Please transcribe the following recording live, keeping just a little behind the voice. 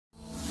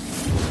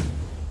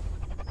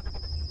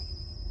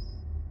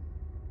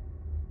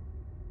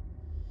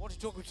want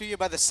to talk to you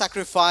about the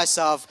sacrifice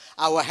of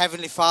our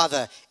Heavenly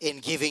Father in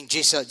giving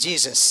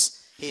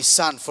Jesus, His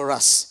Son, for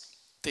us.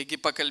 Taigi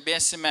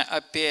pakalbėsime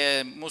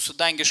apie mūsų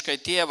dangišką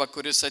tėvą,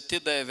 kuris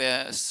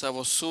atidavė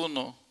savo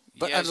sūnų.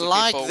 But Jėzų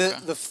unlike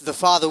kaip auką. the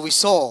Father we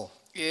saw,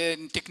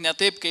 Ir tik ne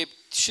taip kaip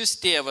šis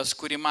tėvas,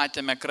 kurį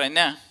matėme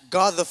ekrane,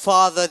 God the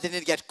Father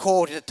didn't get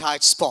caught in a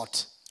tight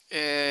spot.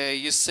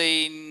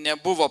 Jisai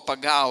nebuvo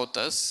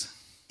pagautas.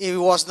 It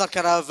was not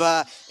kind of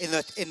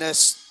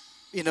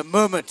in a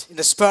moment, in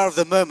the spur of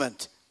the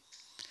moment,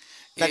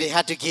 that He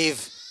had to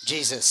give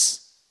Jesus.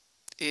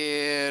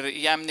 Ir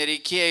jam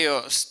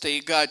nereikėjo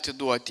staiga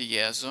atiduoti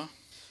Jėzų.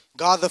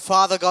 God the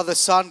Father, God the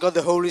Son, God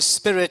the Holy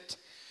Spirit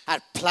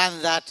had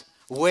planned that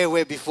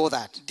way before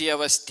that.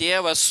 Dievas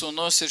tėvas,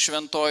 sūnus ir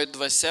šventoji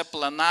dvasia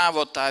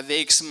planavo tą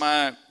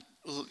veiksmą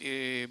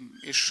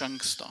iš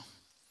anksto.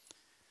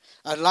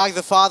 Unlike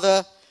the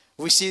Father,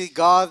 we see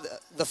God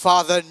the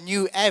Father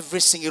knew every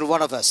single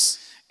one of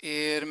us.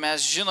 Ir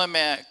mes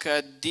žinome,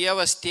 kad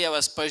Dievas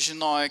tėvas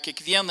pažinojo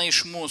kiekvieną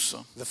iš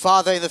mūsų. The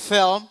Father in the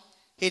film,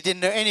 He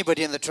didn't know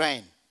anybody in the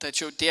train.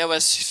 Tačiau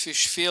tėvas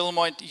iš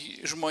filmo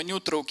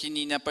žmonių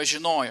traukinį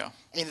nepažinojo.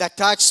 In that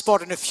tight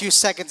spot, in a few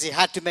seconds, He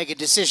had to make a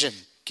decision.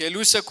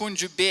 Kelių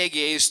sekundžių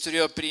bėgyje jis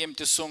turėjo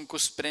priimti sunkų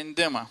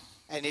sprendimą.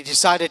 And He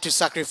decided to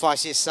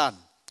sacrifice His Son.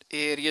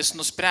 Ir jis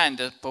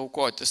nusprendė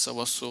paaukoti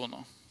savo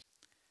sūnų.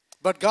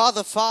 But God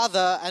the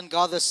Father and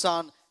God the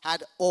Son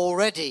had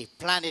already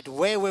planned it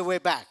way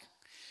back.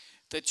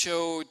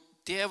 Tačiau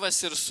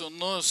tėvas ir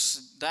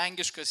sūnus,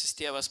 dangiškasis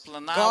tėvas, God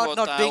planavo tą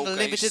not being auką iš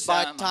limited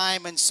by seno.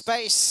 time and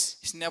space.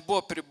 Jis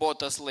nebuvo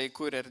pribotas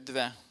laiku ir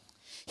erdve.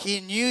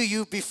 He knew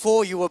you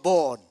before you were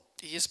born.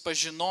 Jis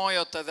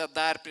pažinojo tave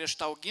dar prieš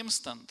tau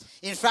gimstant.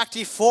 In fact,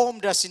 He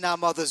formed us in our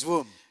mother's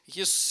womb.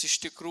 Jis iš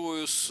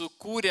tikrųjų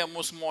sukūrė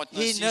mūsų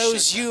motinos He knows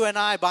įsčiose. you and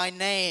I by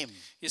name.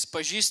 Jis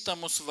pažįsta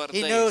mūsų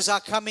He knows vardais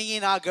our coming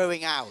in, our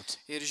going out.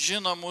 ir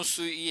žino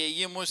mūsų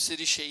įėjimus ir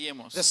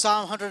išėjimus. The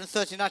Psalm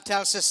 139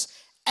 tells us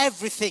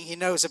everything He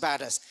knows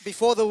about us.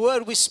 Before the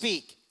word we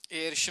speak,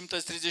 Ir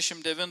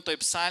 139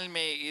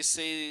 psalmėje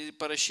jisai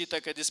parašyta,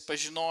 kad jis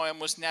pažinojo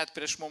mus net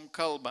prieš mum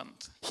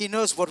kalbant. He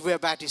knows what we're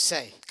about to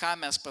say. Ką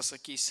mes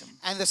pasakysim.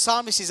 And the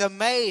psalmist is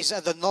amazed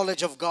at the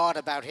knowledge of God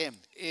about him.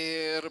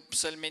 Ir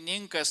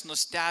psalmininkas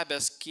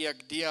nustebęs,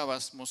 kiek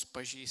Dievas mus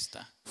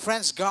pažįsta.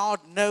 Friends, God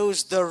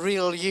knows the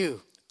real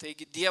you.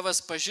 Taigi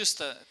Dievas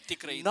pažįsta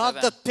tikrai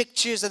Not the tave.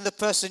 pictures and the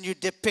person you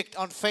depict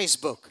on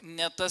Facebook.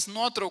 Ne tas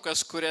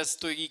nuotraukas, kurias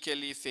tu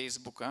įkeli į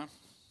Facebooką.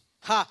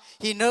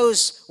 He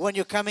knows when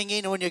you're coming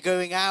in, when you're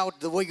going out,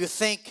 the way you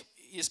think.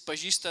 Jis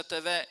pažįsta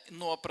tave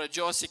nuo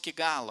pradžios iki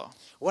galo.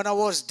 When I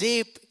was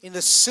deep in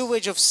the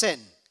sewage of sin,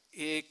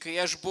 Kai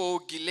aš buvau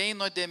giliai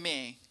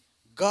nuodėmėj,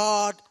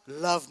 God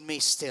loved me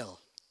still.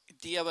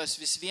 Dievas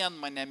vis vien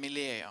mane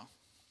mylėjo.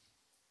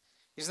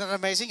 Isn't that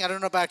amazing? I don't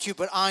know about you,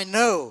 but I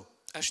know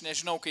Aš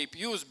nežinau kaip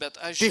jūs, bet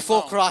aš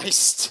before žinau,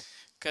 Christ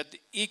kad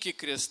iki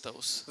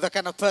Kristaus, the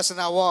kind of person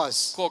I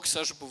was, koks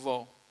aš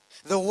buvau,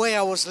 the way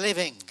I was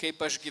living,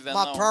 kaip aš my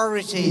gyvenau,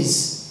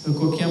 priorities,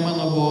 kokie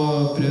mano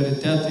buvo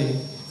prioritetai,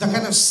 the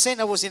kind of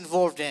sin I was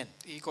involved in.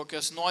 į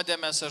kokias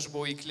nuodėmes aš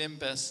buvau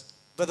įklimpęs.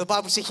 But the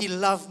Bible says He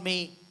loved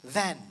me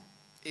then.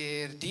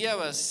 Ir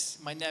Dievas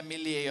mane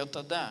mylėjo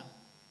tada.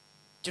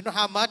 Do you know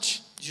how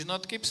much?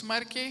 Žinot kaip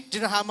smarkiai? Do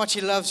you know how much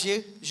He loves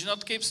you?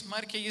 Žinot kaip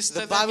smarkiai jis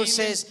The tave Bible myli?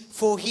 says,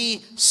 for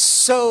He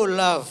so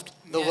loved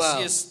the Nes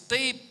world jis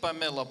taip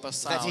pamilo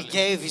that He pasaulį,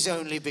 gave His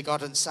only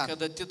begotten Son. kad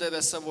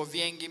atidavė savo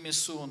viengimį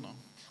sūnų.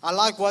 I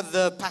like what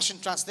the Passion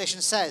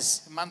Translation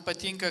says. Man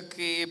patinka,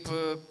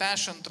 kaip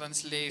Passion It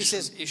Translation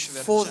says,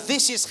 for išverčia.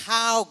 this is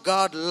how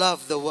God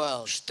loved the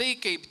world.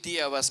 Štai kaip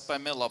Dievas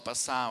pamilo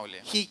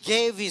pasaulį. He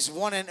gave His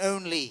one and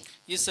only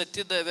Jis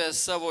atidavė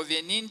savo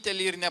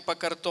vienintelį ir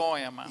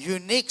nepakartojamą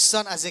unique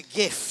Son as a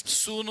gift.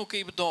 sūnų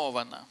kaip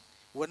dovaną.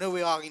 When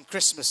we are in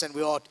Christmas and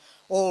we are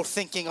all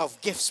thinking of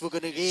gifts we're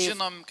going to give,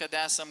 Žinom, kad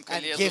esam and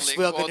kalėdų gifts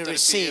we are going to laikotarpy ir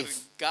receive.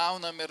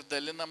 gaunam ir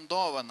dalinam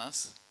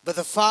dovanas. but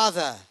the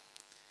Father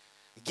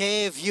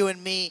gave you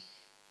and me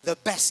the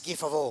best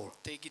gift of all.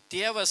 Taigi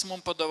Tėvas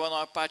mums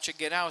padovanojo pačią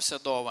geriausią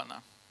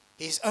dovaną.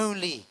 His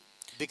only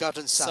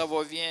begotten Son.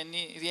 Savo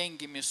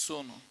viengimį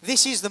sūnų.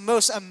 This is the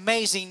most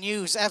amazing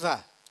news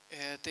ever.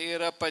 Tai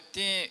yra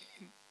pati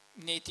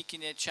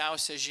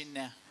neįtikinėčiausia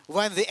žinia.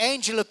 When the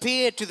angel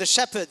appeared to the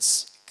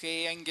shepherds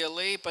Kai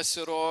angelas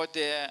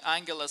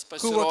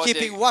who were pasirodė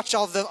keeping watch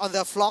on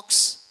their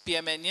flocks,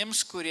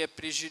 piemenims, kurie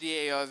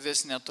prižiūrėjo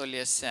vis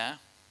netoliese,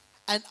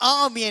 an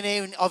army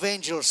of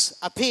angels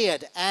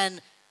appeared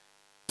and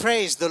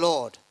praised the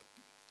Lord.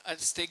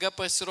 staiga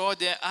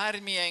pasirodė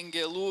armija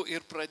angelų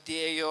ir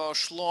pradėjo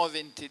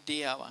šlovinti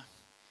Dievą.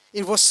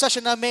 It was such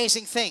an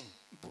amazing thing.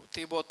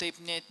 Tai buvo taip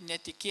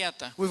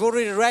netikėta. We've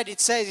already read, it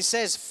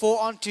says,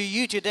 for unto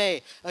you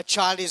today a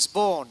child is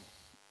born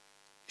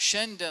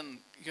Šiandien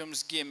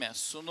jums gimė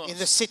in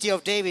the sūnus. city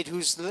of David,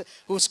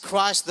 who's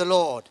Christ the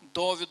Lord.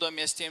 Dovydo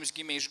miestiems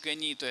gimė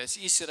išganytojas.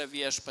 Jis yra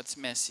viešpats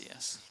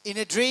Mesijas. In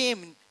a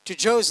dream to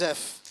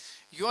Joseph,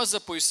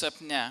 Juozapui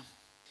sapne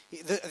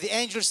The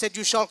angel said,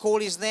 you shall call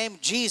his name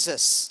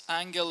Jesus.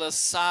 Angelas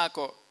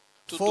sako,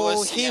 tu For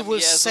duosi he jam will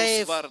Jėzaus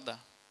save vardą,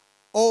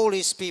 All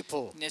his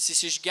people nes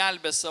jis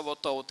išgelbės savo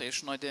tautą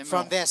iš nuodėmių.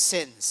 from their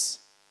sins.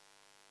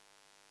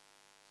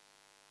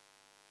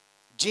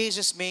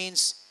 Jesus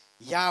means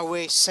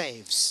Yahweh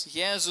saves.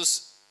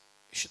 Jėzus,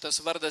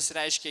 šitas vardas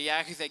reiškia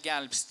Jahve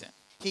gelbsti.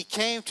 He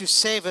came to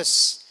save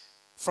us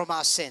from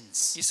our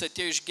sins. Jis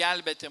atėjo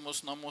išgelbėti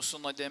mus nuo mūsų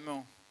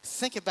nuodėmių.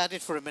 Think about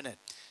it for a minute.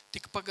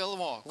 Tik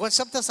pagalvok, When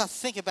sometimes I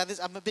think about this,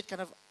 I'm a bit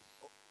kind of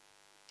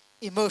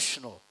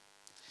emotional.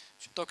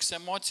 toks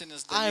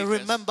emocinis I dalykas.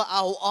 remember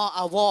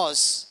I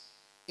was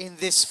in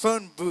this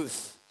phone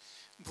booth,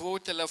 Buvau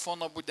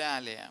telefono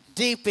būdelėje.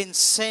 deep in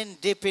sin,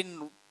 deep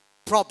in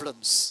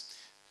problems.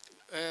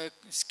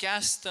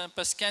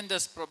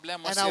 Paskendęs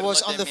problemos And I ir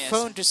was on the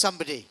phone nuodėmėse. to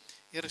somebody,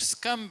 Ir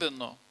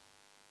skambinu,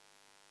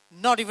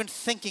 not even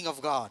thinking of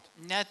God.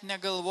 net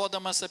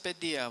negalvodamas apie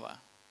Dievą.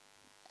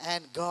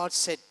 And God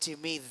said to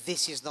me,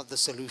 this is not the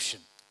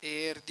solution.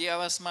 Ir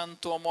Dievas man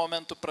tuo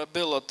momentu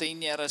prabilo, tai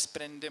nėra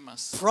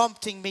sprendimas.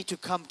 Prompting me to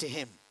come to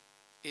him.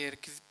 Ir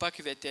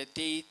pakvietė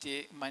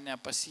ateiti mane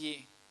pas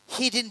jį.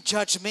 He didn't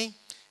judge me.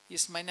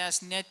 Jis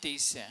manęs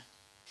neteisė.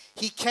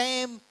 He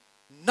came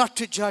not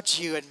to judge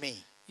you and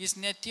me, Jis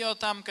netėjo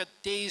tam, kad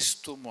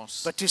teistų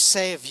mus, but to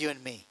save you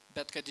and me.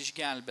 bet kad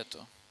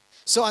išgelbėtų.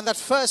 So on that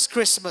first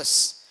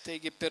Christmas,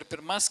 Taigi per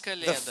pirmas the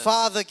kalėdas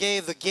Father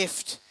gave the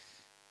gift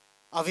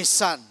of his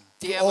Son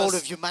to Dievas all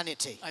of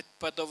humanity.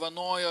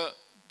 padovanojo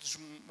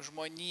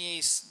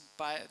žmonijais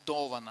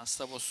dovaną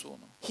savo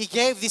sūnų. He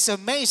gave this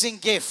amazing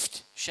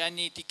gift Šią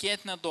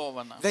neįtikėtiną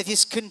dovaną, that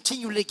he's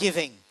continually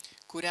giving,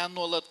 kurią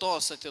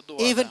nuolatos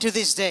even atiduoda, to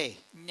this day.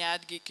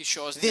 netgi iki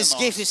šios This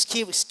gift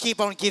dienos. is keep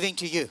on giving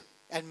to you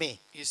and me.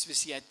 Jis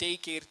vis ją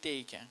teikia ir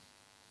teikia.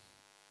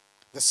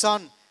 The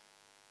Son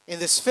in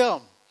this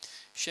film,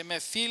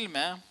 Šiame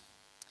filme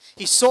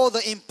he saw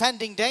the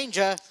impending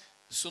danger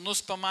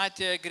sūnus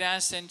pamatė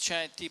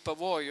grėsiančią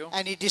pavojų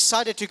and he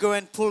decided to go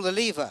and pull the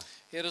lever.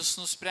 ir jis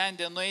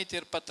nusprendė nueiti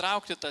ir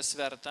patraukti tą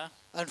svertą.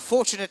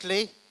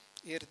 Unfortunately,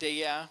 Ir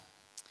dėja,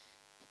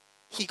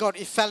 he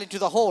fell into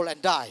the hole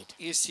and died.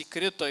 jis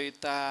įkrito į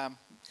tą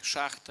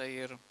šachtą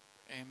ir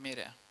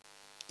mirė.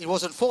 It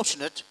was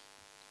unfortunate,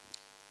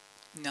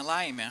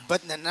 Nelaimė,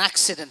 but an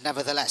accident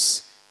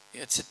nevertheless.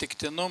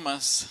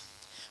 atsitiktinumas.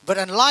 But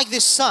unlike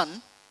this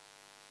son,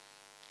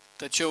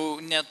 Tačiau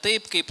ne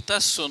taip kaip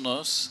tas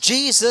sūnus,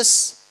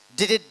 Jesus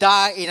didn't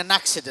die in an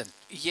accident.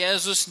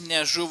 Jėzus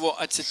nežuvo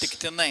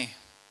atsitiktinai.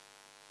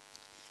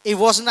 It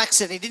was an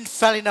accident. He didn't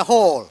fall in a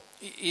hole.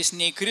 Jis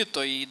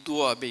neįkrito į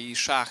duobę, į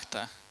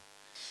šachtą.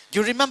 Do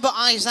you remember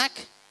Isaac?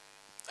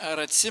 Ar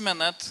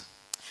atsimenat,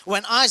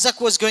 When Isaac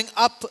was going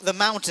up the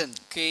mountain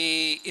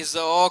kai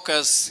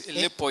Izaokas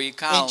lipo į in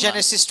kalną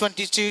Genesis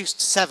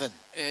 22:7,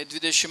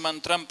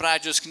 22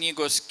 pradžios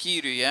knygos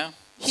skyriuje,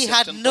 he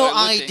had 7 no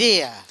eilutėj,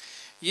 idea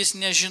jis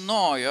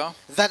nežinojo,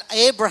 that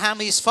Abraham,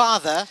 his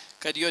father,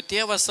 kad jo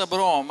tėvas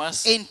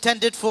Abraomas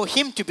intended for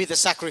him to be the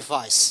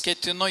sacrifice.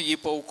 ketino jį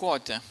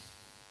paaukoti.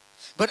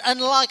 But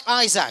unlike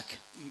Isaac,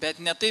 Bet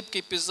ne taip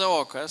kaip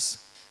Izaokas,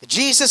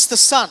 Jesus the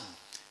Son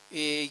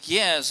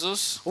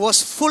Jėzus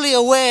was fully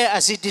aware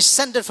as he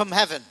descended from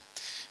heaven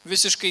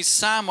visiškai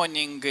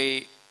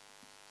sąmoningai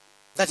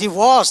that he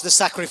was the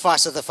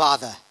sacrifice of the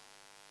Father.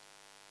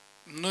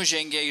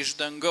 nužengė iš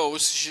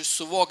dangaus,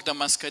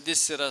 suvokdamas, kad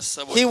jis yra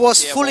savo He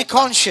was tėvo fully auka.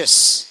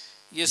 conscious,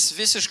 Jis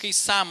visiškai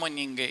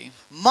sąmoningai,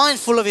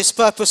 mindful of his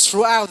purpose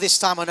throughout this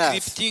time on earth.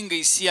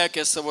 kryptingai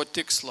siekė savo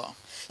tikslo,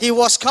 He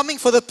was coming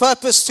for the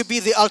purpose to be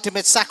the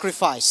ultimate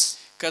sacrifice.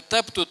 kad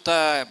taptų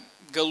ta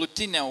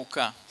galutinė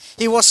auka,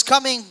 He was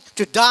coming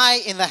to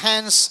die in the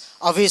hands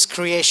of his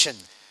creation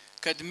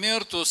kad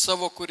mirtų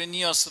savo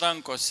kūrinijos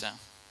rankose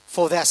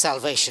for their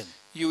salvation.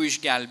 jų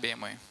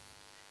išgelbėjimui.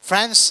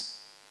 Friends,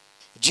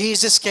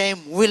 Jesus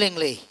came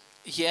willingly,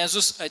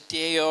 Jėzus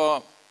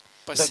atėjo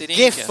the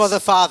gift for the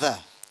pasirinkęs, Father.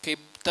 kaip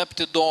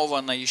tapti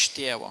dovaną iš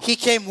tėvo. He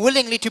came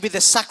willingly to be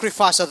the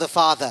sacrifice of the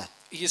Father.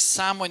 Jis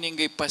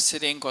sąmoningai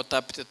pasirinko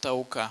tapti tą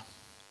auką.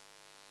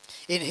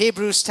 In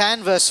Hebrews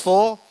 10 verse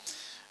 4,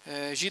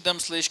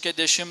 Žydams laiške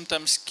 10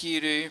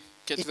 skyriui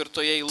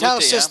 4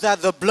 tells us eilutėje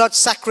that the blood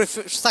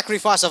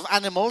sacrifice of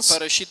animals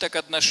parašyta,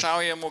 kad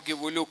našaujamų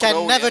gyvulių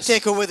can never kraujas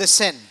take away the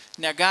sin.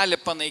 negali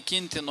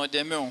panaikinti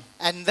nuodėmių.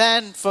 And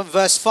then from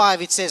verse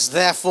 5 it says,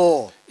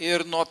 therefore,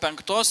 Ir nuo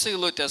 5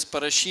 eilutės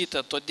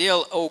parašyta,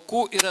 todėl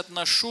aukų ir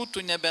atnašų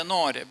tu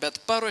nebenori, bet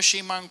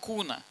paruošei man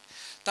kūną.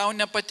 Tau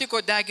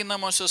nepatiko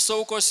deginamosios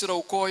aukos ir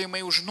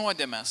aukojimai už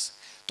nuodėmes.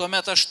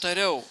 Tuomet aš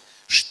tariau,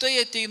 štai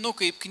ateinu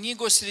kaip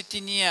knygos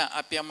ritinėje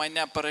apie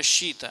mane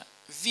parašyta,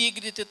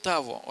 vykdyti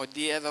tavo, o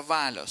Dieve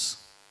valios.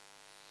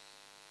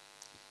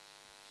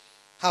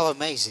 how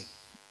amazing.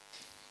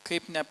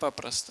 Kaip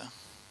nepaprasta.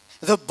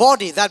 The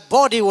body, that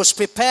body was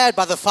prepared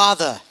by the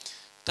Father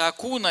Ta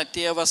kūną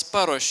tėvas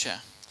paruošė,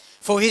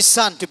 for his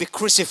Son to be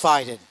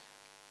crucified in.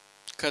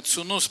 kad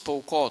sūnus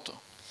paaukotų.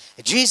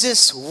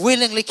 Jesus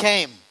willingly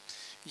came.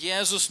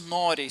 Jėzus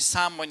noriai,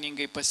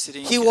 sąmoningai He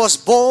pasirinkė. was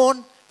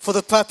born for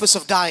the purpose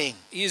of dying.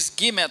 Jis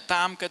gimė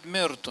tam, kad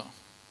mirtų.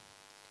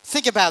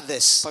 Think about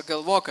this.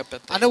 Pagalvok apie I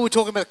tai. know we're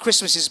talking about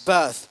Christmas's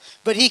birth,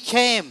 but he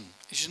came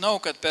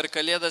Žinau, kad per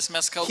Kalėdas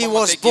mes He kalbame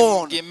was apie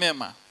born.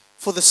 gimimą.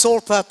 for the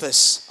sole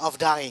purpose of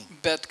dying.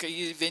 Bet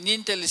kai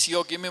vienintelis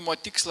jo gimimo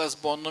tikslas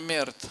buvo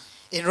numirti.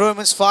 In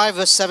Romans 5,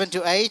 verse 7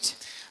 to 8,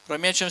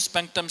 Romiečiams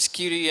 5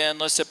 skyriuje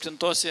nuo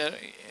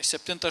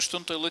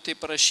 7-8 eilutėje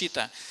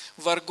parašyta: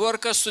 Vargu ar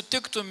kas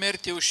sutiktų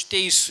mirti už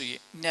teisųjį,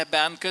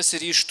 nebent kas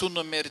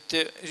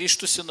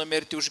ryžtųsi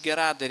numirti už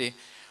geradarį.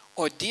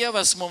 O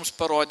Dievas mums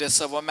parodė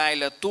savo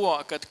meilę tuo,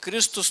 kad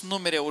Kristus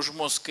numirė už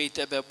mus, kai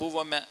tebe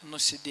buvome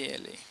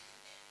nusidėliai.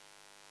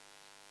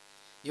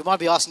 you might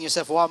be asking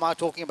yourself, why am I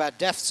talking about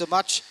death so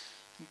much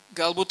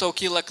Galbūt tau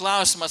kyla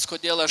klausimas,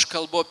 kodėl aš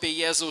kalbu apie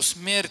Jėzaus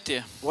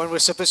mirtį, when we're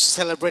supposed to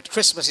celebrate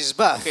Christmas, his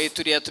birth? kai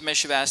turėtume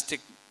švęsti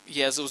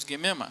Jėzaus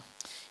gimimą.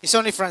 It's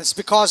only, friends,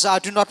 because I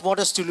do not want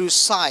us to lose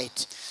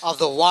sight of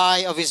the why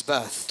of his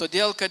birth.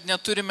 Todėl, kad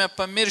neturime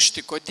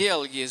pamiršti,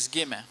 kodėl jis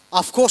gimė.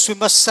 Of course, we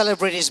must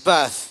celebrate his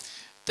birth,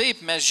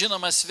 Taip, mes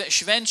žinoma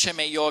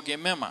švenčiame jo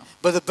gimimą.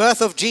 but the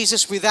birth of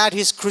Jesus without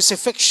his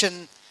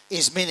crucifixion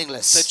is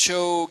meaningless.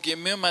 Tačiau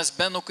gimimas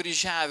be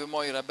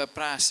nukryžiavimo yra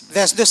beprasmis.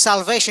 There's no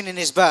salvation in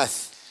his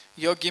birth.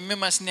 Jo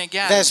gimimas There's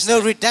negelbsti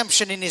no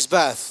redemption in his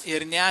birth.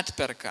 ir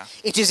neatperka.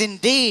 It is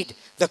indeed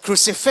the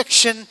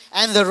crucifixion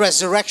and the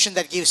resurrection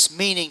that gives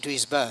meaning to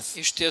his birth.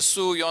 Iš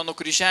tiesų, jo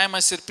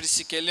nukryžiavimas ir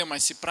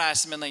prisikėlimas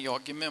įprasmina jo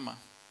gimimą.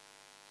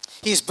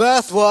 His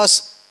birth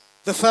was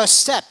the first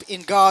step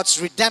in God's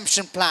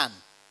redemption plan.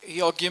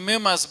 Jo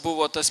gimimas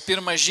buvo tas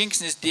pirmas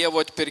žingsnis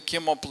Dievo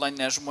atpirkimo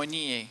plane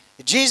žmonijai.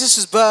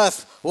 Jesus'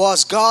 birth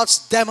was God's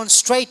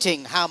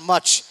demonstrating how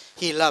much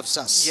he loves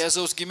us.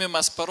 Jėzaus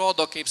gimimas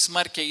parodo, kaip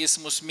smarkiai jis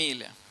mus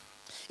myli.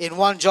 In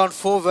 1 John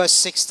 4 verse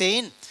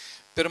 16,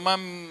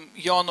 Pirmam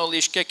Jono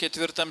laiške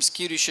 4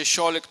 skyriui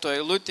 16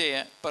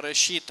 eilutėje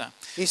parašyta: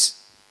 he's-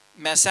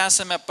 Mes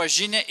esame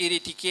pažinę ir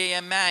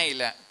įtikėję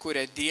meilę,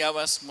 kurią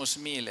Dievas mus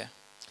myli.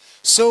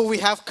 so we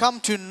have come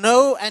to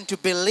know and to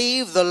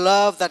believe the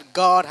love that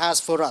God has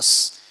for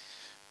us.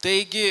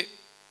 Taigi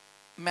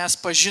mes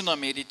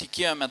pažinome ir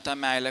įtikėjome tą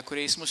meilę,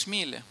 kurią jis mus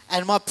myli.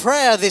 And my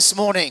prayer this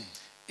morning,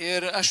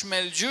 Ir aš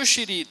meldžiu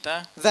šį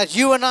rytą, that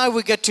you and I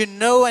will get to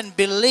know and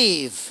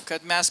believe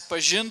kad mes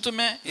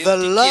pažintume ir the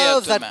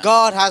love that tikėtume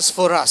God has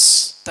for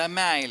us. tą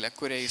meilę,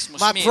 kurią jis mus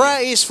My myli.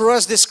 prayer is for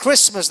us this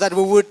Christmas that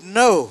we would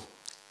know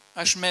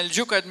Aš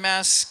meldžiu, kad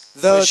mes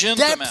the pažintume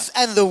depth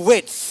and the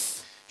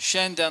width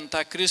šiandien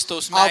tą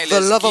Kristaus of the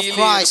meilės love of gylį ir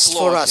Christ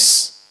for plotį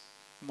us.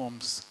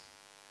 mums.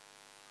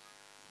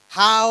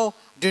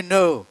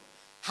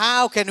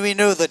 How can we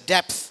know the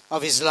depth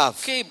of his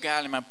love? Kaip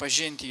galime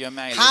pažinti jo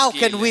meilės How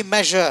can we gylį?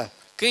 measure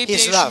Kaip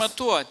his ją love?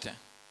 išmatuoti?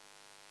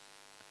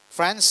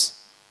 Friends,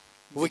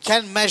 we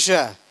can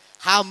measure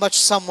how much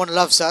someone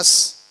loves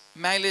us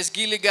Meilės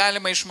gylį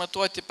galima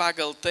išmatuoti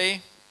pagal tai,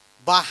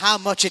 by how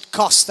much it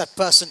costs that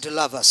person to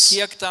love us.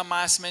 kiek tam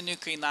asmeniui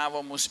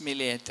kainavo mus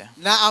mylėti.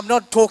 Now, I'm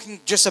not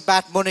talking just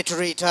about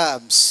monetary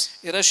terms.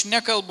 Ir aš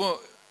nekalbu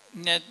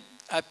ne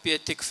apie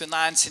tik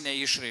finansinę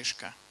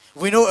išraišką.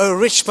 We know a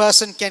rich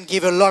person can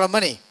give a lot of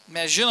money,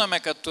 Mes žinome,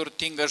 kad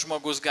turtingas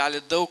žmogus gali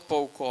daug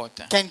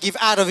paaukoti. can give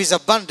out of his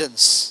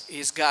abundance,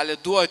 Jis gali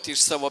duoti iš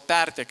savo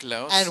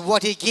pertekliaus. and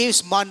what he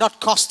gives might not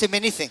cost him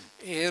anything,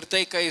 Ir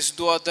tai, ką jis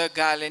duoda,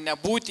 gali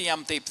nebūti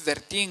jam taip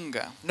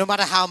vertinga. no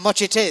matter how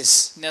much it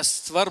is.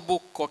 Nes svarbu,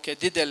 kokia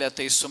didelė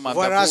tai suma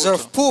Whereas a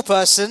bebūtų. poor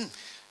person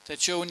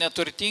Tačiau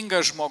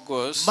neturtingas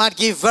žmogus might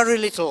give very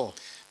little,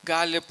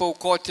 gali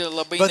paaukoti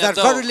labai but that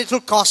very nedaug.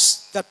 little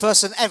costs that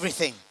person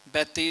everything.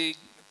 Bet tai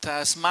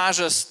tas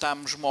mažas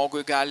tam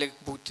žmogui gali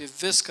būti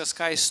viskas,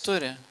 ką jis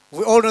turi.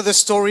 We all know the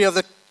story of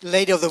the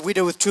lady of the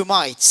widow with 2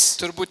 mites.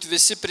 Turbūt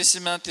visi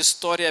prisimenat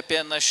istoriją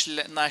apie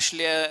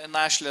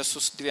našlę su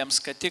 2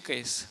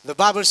 skatikais. The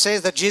Bible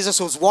says that Jesus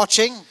was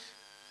watching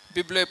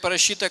Biblijoje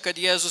parašyta, kad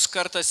Jėzus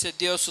kartą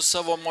sėdėjo su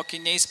savo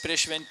mokiniais prie as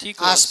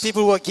šventyklos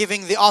people were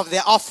giving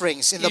their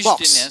offerings in the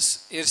box. ištinės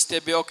ir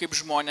stebėjo, kaip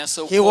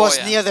žmonės He was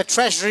aukoja. near the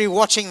treasury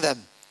watching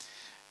them.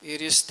 Ir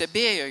jis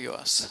stebėjo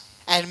juos.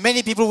 And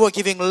many people were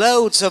giving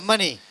loads of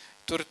money.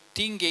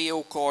 Turtingiai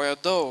aukojo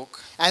daug.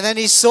 And then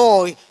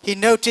he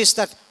noticed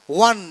that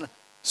one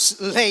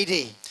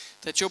lady,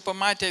 Tačiau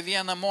pamatė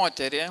vieną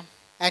moterį,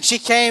 and she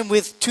came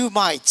with 2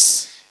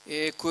 mites.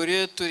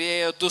 kuri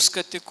turėjo 2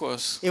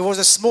 skatikus. It was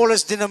the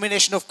smallest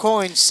denomination of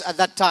coins at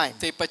that time.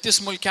 Tai pati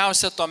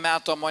smulkiausia to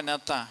meto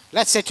moneta,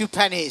 Let's say 2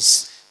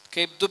 pennies.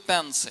 kaip 2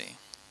 pensai.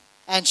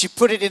 And she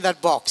put it in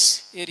that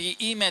box. Ir jį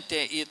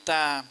įmetė į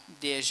tą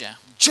dėžę,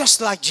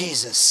 Just like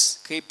Jesus.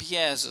 kaip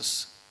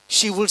Jėzus.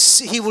 He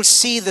will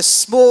see the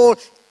small,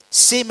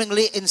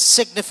 seemingly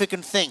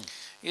insignificant thing.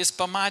 Jis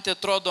pamatė,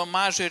 atrodo,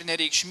 mažą ir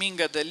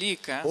nereikšmingą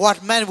dalyką,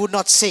 What man would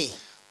not see.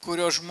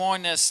 kurio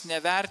žmonės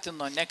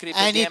nevertino, nekreipė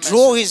And he dėmesio.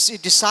 drew his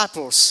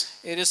disciples.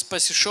 Ir jis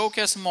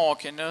pasišaukęs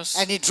mokinius,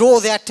 And he drew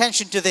their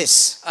attention to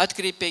this.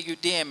 atkreipė jų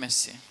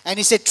dėmesį. And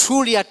he said,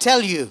 truly I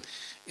tell you,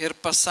 ir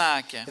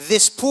pasakė,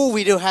 this poor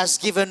widow has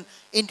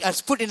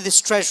put in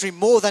this treasury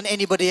more than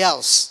anybody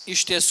else.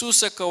 iš tiesų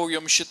sakau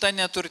jums, šita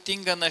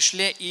neturtinga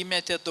našlė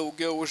įmetė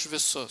daugiau už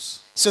visus.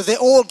 So they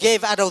all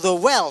gave out of the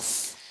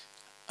wealth,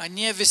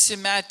 Anie visi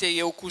metė į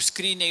aukų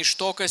skrynę iš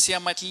to, kas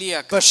jam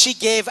atlieka, but she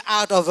gave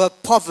out of her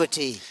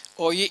poverty.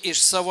 o ji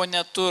iš savo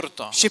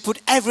neturto She put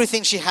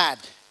everything she had.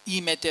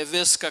 įmetė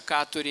viską,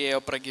 ką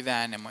turėjo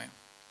pragyvenimui.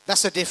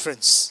 That's the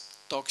difference.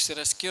 Toks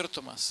yra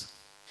skirtumas.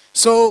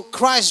 So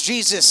Christ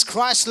Jesus,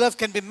 Christ's love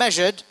can be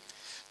measured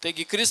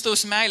Taigi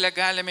Kristaus meilę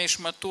galime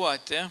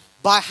išmatuoti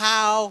by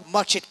how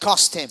much it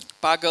cost him.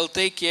 pagal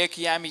tai, kiek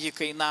jam jį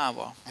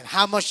kainavo. And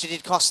how much did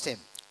it cost him?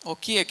 O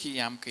kiek jį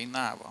jam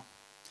kainavo?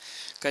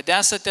 Kad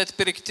esate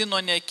atpirkti nuo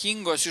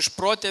niekingos iš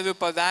protėvių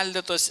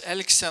paveldėtos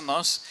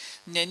elgsenos,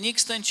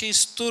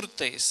 nenykstančiais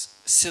turtais,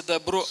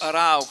 sidabru ar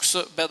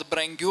auksu, bet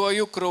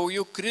brangiuoju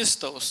krauju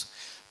Kristaus,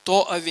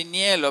 to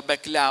avinėlio be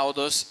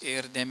kliaudos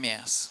ir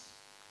dėmės.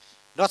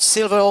 Not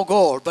silver or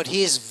gold, but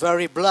his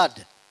very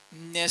blood.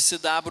 Ne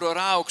sidabru ar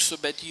auksu,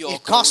 bet jo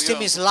It cost him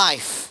krauju, his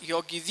life.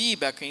 jo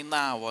gyvybę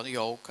kainavo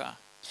jo auka.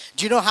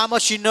 Do you know how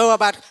much you know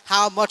about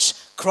how much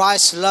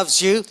Christ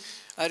loves you?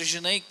 Ar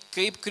žinai,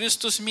 kaip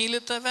Kristus myli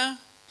tave?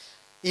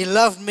 He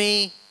loved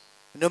me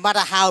no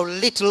matter how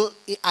little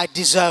I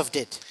deserved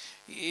it.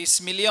 Jis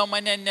mylėjo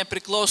mane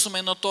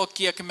nepriklausomai nuo to,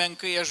 kiek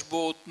menkai aš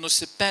buvau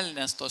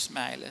nusipelnęs tos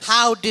meilės.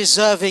 How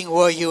deserving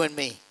were you and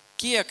me?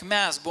 Kiek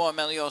mes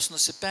buvome jos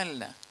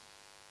nusipelnę.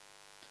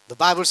 The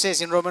Bible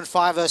says in Romans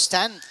 5 verse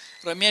 10,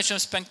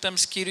 Romiečiams 5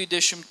 skyriui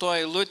 10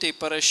 eilutėje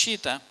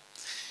parašyta,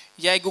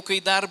 jeigu kai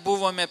dar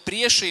buvome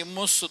priešai,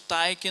 mūsų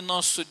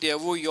taikino su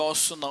Dievu jo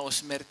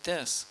sūnaus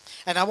mirtis.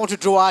 and I want to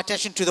draw our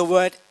attention to the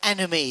word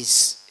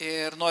enemies.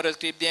 Ir noriu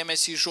atkreipti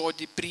dėmesį į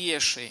žodį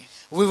priešai.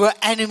 We were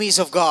enemies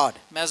of God.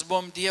 Mes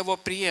buvom Dievo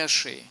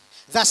priešai.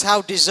 That's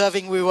how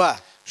deserving we were.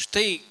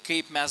 Štai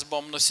kaip mes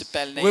buvom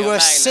nusipelnę We jo were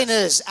meilės.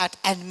 sinners at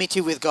enmity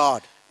with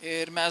God.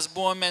 Ir mes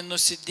buvome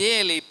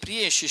nusidėliai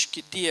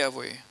priešiški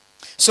Dievui.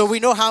 So we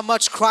know how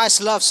much Christ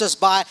loves us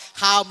by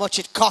how much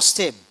it cost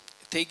him.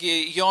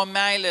 Taigi jo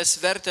meilės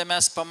vertę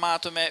mes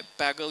pamatome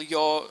pagal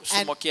jo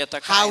And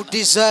sumokėtą how kainą.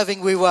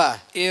 deserving we were.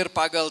 Ir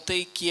pagal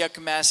tai, kiek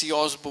mes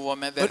jos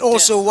buvome But verti.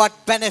 also what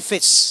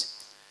benefits,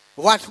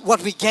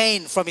 what we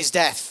gain from his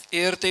death.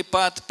 Ir taip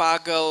pat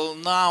pagal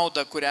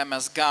naudą, kurią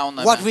mes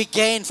gauname. What we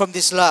gain from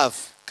this love.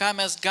 Ką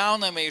mes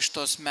gauname iš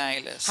tos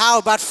meilės. How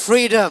about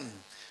freedom?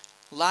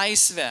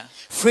 Laisvė.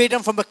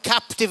 Freedom from the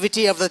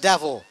captivity of the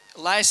devil.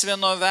 Laisvė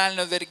nuo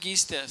velnio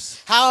vergystės.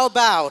 How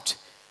about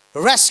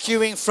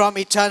rescuing from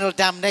eternal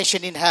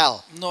damnation in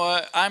hell? Nuo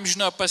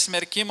amžino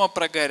pasmerkimo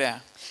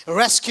pragare.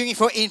 Rescuing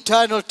from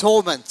eternal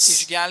torments.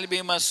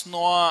 Išgelbėjimas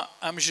nuo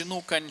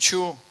amžinų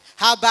kančių.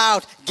 How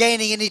about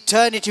gaining an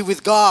eternity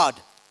with God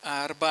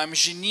Arba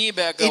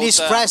amžinybė in his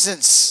gauta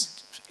presence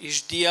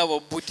iš Dievo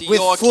būti with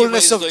jo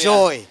fullness of akivaizdoje.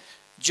 joy?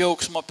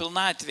 Džiaugsmo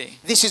pilnatvėj.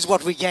 This is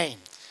what we gain.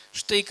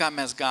 Štai ką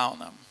mes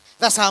gaunam.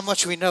 That's how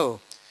much we know.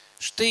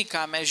 Štai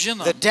ką mes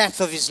žinom. The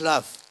depth of his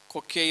love.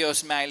 Koks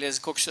jos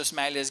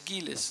meilės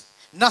gylis.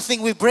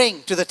 Nothing we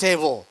bring to the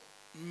table.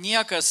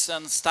 Niekas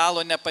ant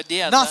stalo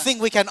nepadėta. Nothing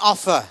we can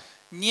offer.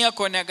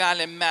 Nieko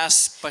negalim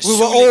mes We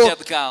were pasiūlyti all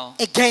atgal.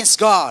 against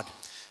God.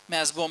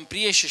 Mes buvom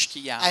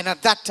priešiški jam. And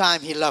at that time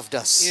he loved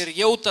us. Ir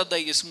jau tada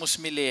jis mus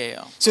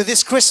mylėjo. So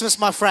this Christmas,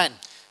 my friend,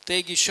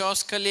 Taigi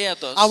šios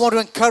kalėdos I want to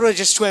encourage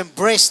us to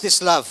embrace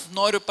this love.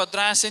 noriu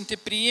padrasinti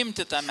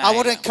priimti tą I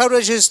want to meilę.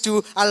 encourage us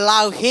to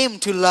allow him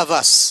to love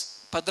us.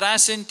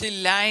 Padrasinti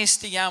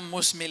leisti jam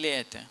mus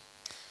mylėti.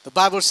 The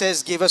Bible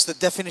says, give us the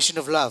definition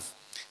of love.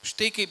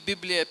 Štai kaip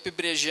Biblija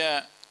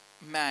apibrėžia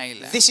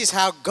meilę. This is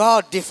how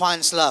God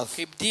defines love.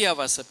 Kaip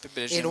Dievas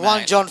apibrėžia In 1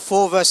 meilę. John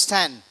 4 verse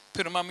 10,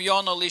 Pirmam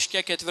Jono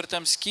laiške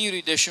 4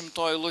 skyriui 10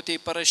 eilutėje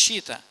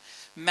parašyta.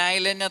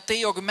 Meilė ne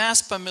tai, jog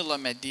mes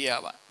pamilome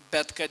Dievą,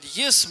 bet kad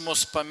jis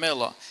mus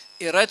pamilo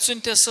ir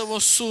atsiuntė savo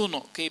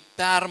sūnų kaip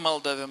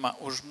permaldavimą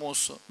už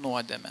mūsų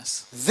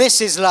nuodėmes. this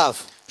is love.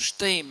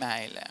 Štai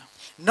meilė.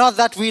 Not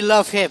that we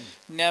love him,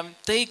 Ne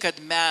tai, kad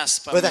mes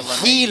but that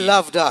pamilome he jį,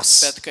 loved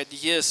us bet kad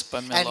jis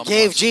pamilo and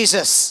gave mus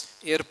Jesus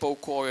ir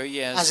paukojo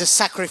as Jėzų a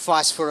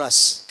sacrifice for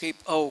us. kaip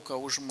auką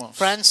už mus.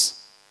 Friends,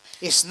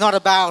 it's not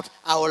about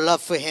our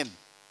love for him,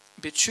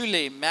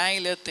 Bičiuliai,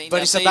 meilė tai but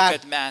ne it's tai, about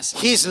kad mes,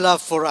 his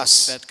love for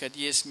us. bet kad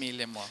jis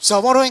myli mus. So I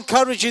want to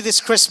encourage you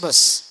this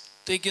Christmas.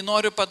 Taigi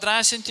noriu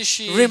padrasinti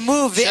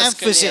Remove the šias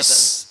emphasis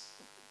kalėdas.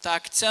 Ta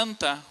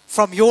akcentą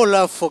from your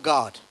love for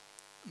God.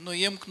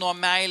 nuimk nuo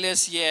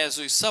meilės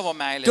Jėzui, savo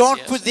meilės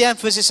Don't put Jėzui. the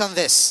emphasis on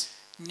this.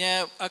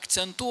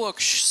 Neakcentuok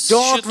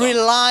Don't šito,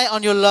 rely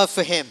on your love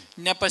for him.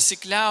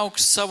 nepasikliauk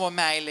savo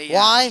meilėje.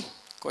 Why?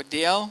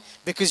 Kodėl?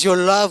 Because your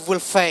love will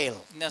fail.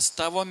 Nes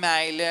tavo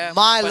meilė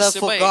My love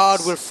for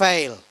God will pasibaigs.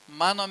 fail.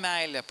 Mano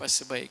meilė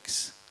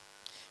pasibaigs.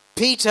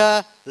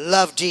 Peter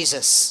loved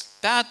Jesus.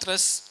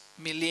 Petras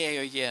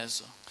mylėjo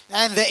Jėzų.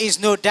 And there is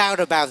no doubt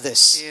about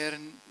this. Ir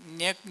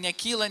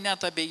nekyla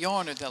net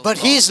abejonių dėl But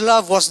to. his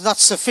love was not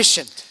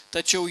sufficient.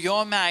 Tačiau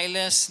jo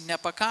meilės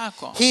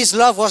nepakako. His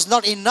love was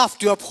not enough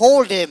to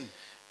uphold him.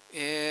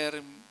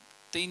 Ir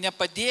Tai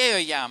nepadėjo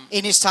jam,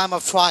 in his time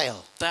of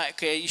trial.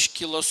 kai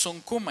iškilo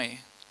sunkumai.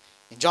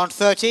 In John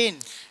 13,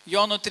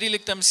 Jono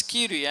 13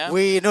 skyriuje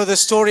we know the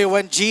story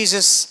when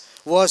Jesus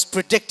was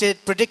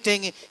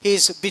predicting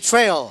his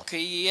betrayal. kai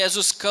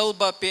Jėzus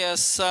kalba apie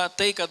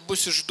tai, kad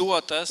bus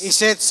išduotas, He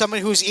said,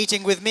 someone who's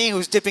eating with me,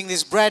 who's dipping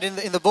this bread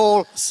in the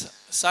bowl,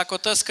 sako,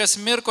 tas, kas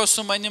mirko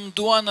su manim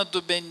duona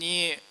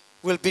dubenį,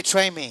 will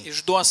betray me.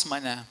 išduos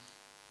mane.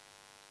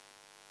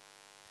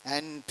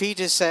 And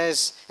Peter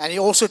says, and he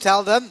also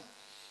told them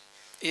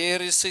Ir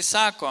jisai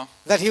sako,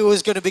 that he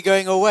was going to be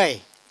going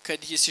away. kad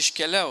jis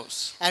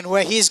iškeliaus. And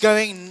where he's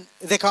going,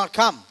 they can't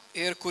come.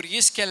 Ir kur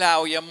jis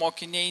keliauja,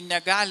 mokiniai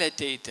negali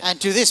ateiti. And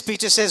to this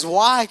Peter says,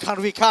 why can't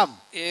we come?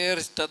 Ir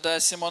tada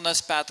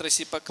Simonas Petras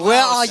jį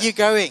Where are paklausė, you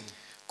going?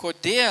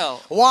 kodėl?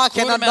 Why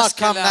Kur cannot mes not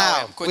come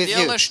now keliaujam? with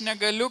Kodėl you? aš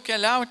negaliu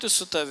keliauti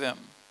su tavim?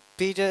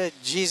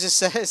 Jesus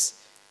says,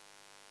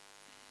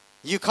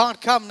 you can't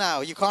come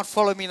now. You can't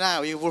follow me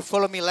now. You will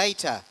follow me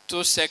later.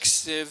 Tu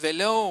seksi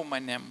vėliau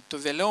manim, tu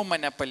vėliau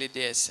mane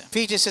palydėsi.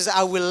 Peter says,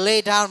 I will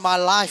lay down my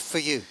life for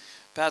you.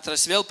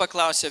 Petras vėl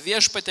paklausė,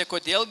 viešpatie,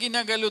 kodėlgi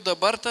negaliu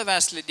dabar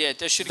tavęs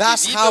lydėti, aš ir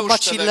That's how gyvybę už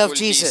much he tave loved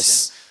guldysiu.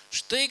 Jesus.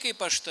 Štai kaip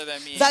aš tave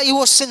myliu. That he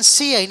was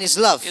sincere in his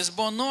love. Jis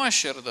buvo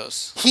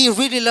nuoširdus. He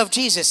really loved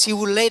Jesus. He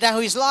would lay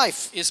down his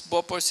life. Jis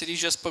buvo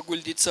pasiryžęs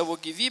paguldyti savo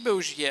gyvybę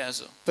už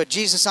Jėzų. But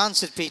Jesus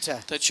answered Peter,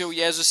 Tačiau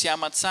Jėzus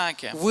jam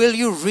atsakė, will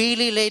you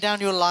really lay down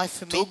your life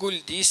for tu me?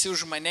 guldysi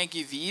už mane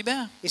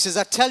gyvybę? He says,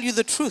 I tell you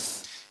the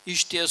truth.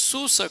 Iš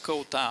tiesų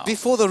sakau tau,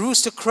 Before the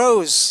rooster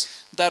crows,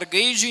 dar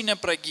gaidžiui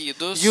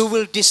nepragydus, you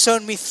will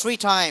disown me 3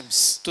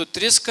 times. tu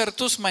 3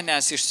 kartus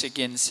manęs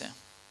išsiginsi.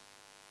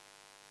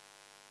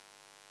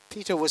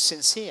 Peter was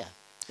sincere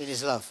in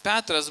his love.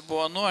 Petras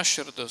buvo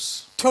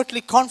nuoširdus,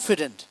 Totally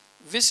confident.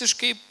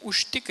 visiškai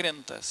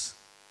užtikrintas,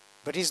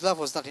 But his love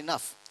was not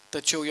enough.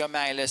 tačiau jo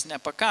meilės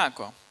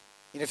nepakako.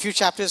 In a few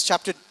chapters,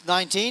 chapter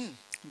 19,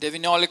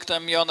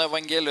 19 Jono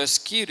Evangelijos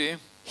skyriui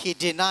he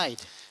denied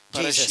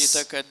parašyta,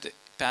 Jesus. kad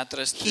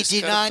Petras He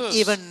 3 denied kartus,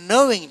 even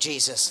knowing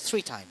Jesus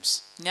 3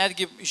 times.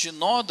 netgi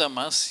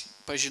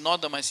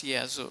pažinodamas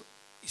Jėzų,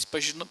 jis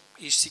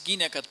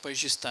išsigynė, kad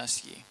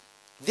pažįstas jį.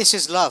 This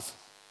is love.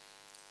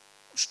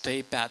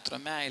 Štai Petro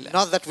meilė.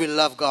 Not that we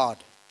love God,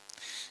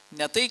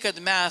 Ne tai, kad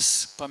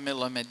mes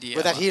pamilome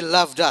but that Dievą, he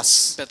loved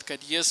us bet kad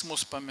jis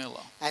mus pamilo.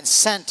 and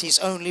sent his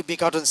only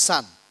begotten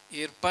Son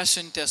Ir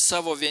pasiuntė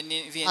savo as an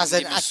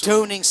vienintelį sūnų,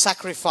 atoning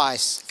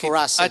sacrifice for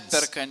our kaip sins.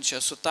 atperkančią,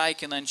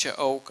 sutaikinančią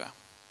auką.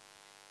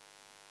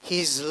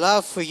 His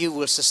love for you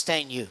will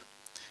sustain you.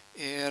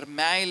 Ir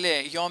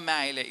meilė, jo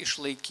meilė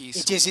išlaikys.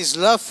 It is his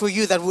love for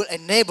you that will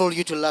enable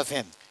you to love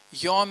him.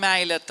 Jo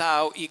meilė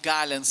tau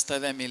įgalins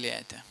tave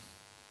mylėti.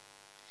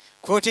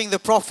 Quoting the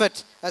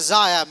prophet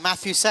Isaiah,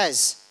 Matthew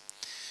says,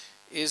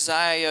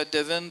 Izaijo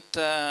 9,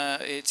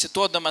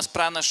 cituodamas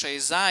pranašą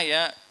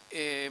Izaiją,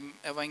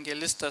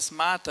 evangelistas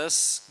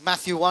Matas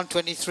Matthew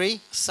 1:23,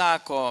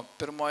 sako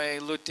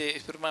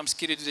pirmam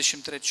skyriui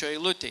 23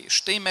 eilutėje,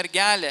 štai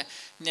mergelė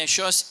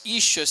nešios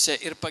įsčiose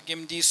ir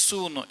pagimdys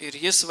sūnų ir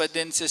jis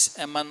vadinsis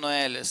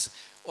Emanuelis,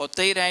 o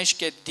tai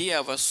reiškia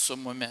Dievas su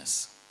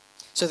mumis.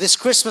 so this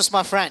Christmas,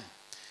 my friend,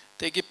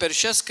 Taigi per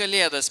šias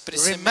kalėdas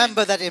prisimink,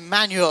 remember that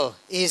Emmanuel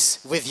is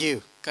with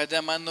you. kad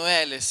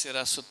Emanuelis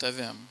yra su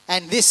tavim.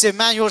 And this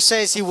Emmanuel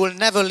says he will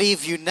never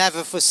leave you,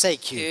 never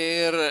forsake you.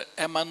 Ir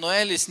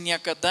Emanuelis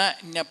niekada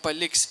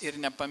nepaliks ir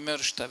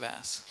nepamirš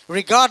tavęs.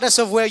 Regardless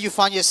of where you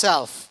find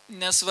yourself,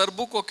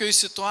 Nesvarbu, kokioj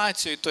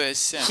situacijoje tu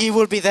esi, he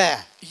will be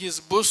there. jis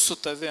bus su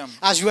tavim.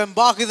 As you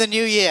embark in the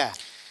new year,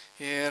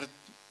 Ir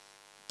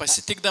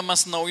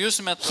pasitikdamas naujus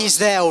he's metus,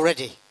 there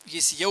already.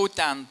 jis jau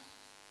ten.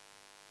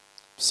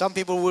 Some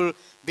people will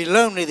be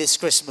lonely this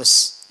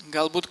Christmas.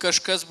 Galbūt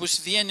kažkas bus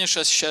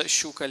vienišas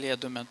šių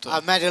kalėdų metu. I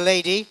met a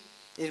lady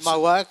in my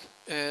work.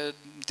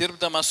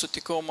 Dirbdamas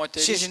sutikau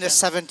She's in the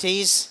moteriškę,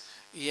 70s.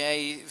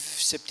 jai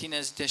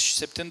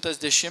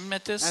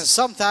 70-metis. And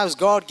sometimes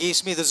God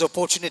gives me those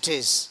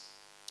opportunities.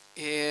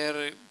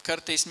 Ir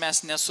kartais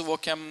mes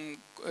nesuvokiam,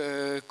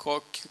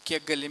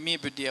 kiek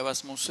galimybių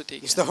Dievas mums It's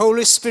suteikia. the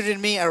Holy Spirit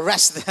in me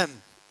arrest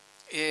them.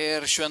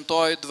 Ir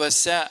šventoji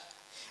dvasia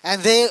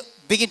And they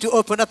begin to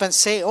open up and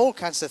say all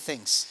kinds of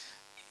things.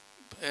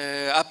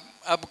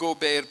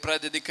 apgaubė ir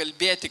pradedi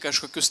kalbėti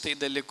kažkokius tai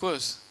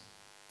dalykus.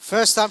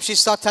 First time she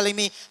started telling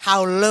me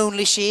how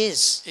lonely she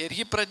is. Ir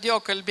ji pradėjo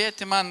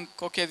kalbėti man,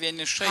 kokia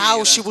vieniša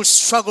How she yra, will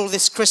struggle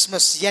this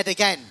Christmas yet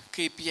again.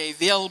 kaip jai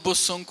vėl bus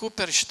sunku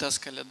per šitas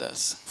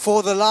kalėdas.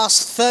 For the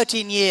last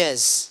 13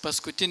 years,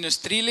 Paskutinius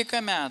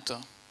 13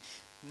 metų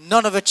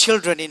none of her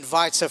children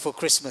invites her for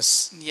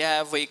Christmas.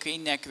 ją vaikai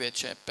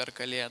nekviečia per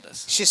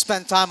kalėdas. She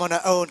spent time on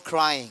her own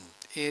crying.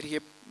 Ir ji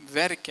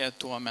verkė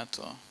tuo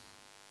metu.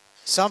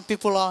 Some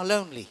people are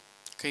lonely.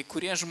 Kai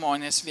kurie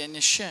žmonės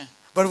vieniši.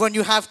 But when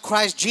you have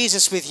Christ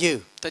Jesus with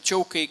you,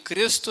 Tačiau kai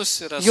Kristus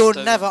yra su you're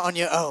tavimi, never on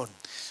your own.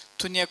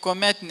 tu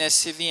niekuomet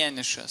nesi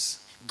vienišas.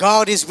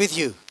 God is with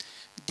you.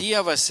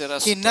 Dievas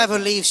yra su He never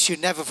tavimi. leaves you,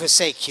 never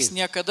forsakes you. Jis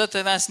niekada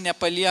tavęs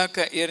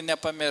nepalieka ir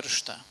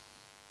nepamiršta.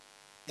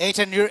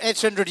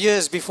 800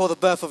 years before the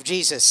birth of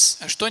Jesus,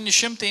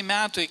 800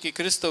 metų iki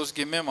Kristaus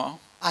gimimo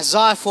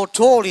Isaiah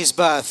foretold his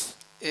birth.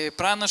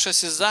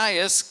 pranašas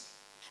Izaijas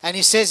And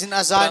he says in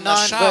Isaiah 9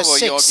 pranašavo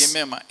verse jo 6,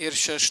 gimimą. Ir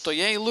 6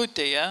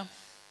 eilutėje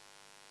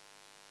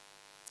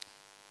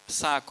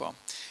sako,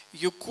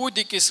 juk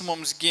kūdikis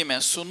mums gimė,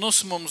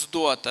 sūnus mums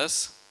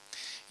duotas,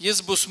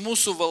 jis bus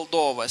mūsų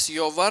valdovas,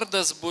 jo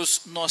vardas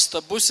bus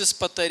nuostabusis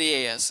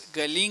patarėjas,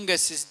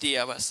 galingasis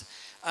Dievas,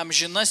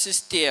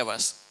 amžinasis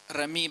tėvas,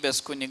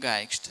 ramybės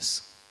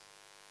kunigaikštis.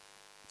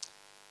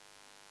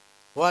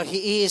 well,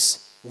 he is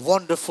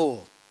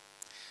wonderful.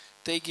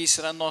 Taigi jis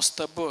yra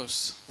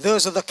nuostabus.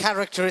 Those are the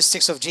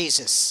characteristics of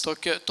Jesus.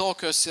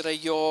 Tokios yra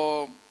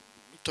jo,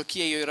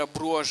 tokie jo yra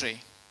bruožai.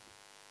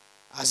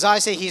 Isaiah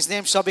said his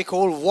name shall be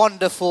called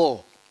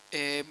Wonderful.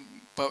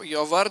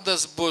 Jo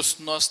vardas bus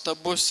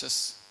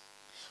nuostabusis.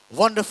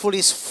 Wonderful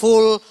is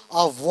full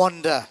of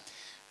wonder.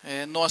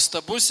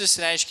 Nuostabusis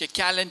reiškia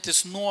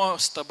keliantis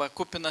nuostabą,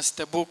 kupinas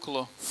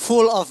stebuklų,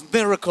 Full of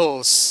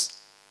miracles.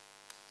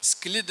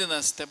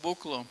 sklidinas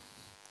stebuklų.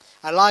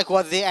 I like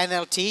what the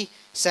NLT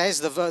says,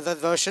 the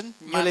version,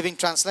 New Living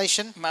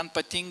Translation. Man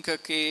patinka,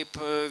 kaip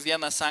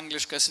vienas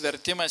angliškas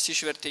vertimas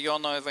išvertė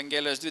Jono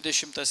Evangelijos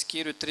 20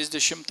 skyrių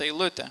 30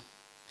 eilutę.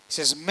 It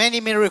says, many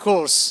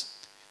miracles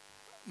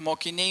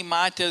Mokiniai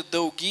matė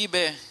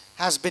daugybę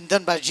has been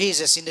done by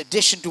Jesus in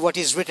addition to what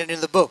is written in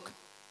the book.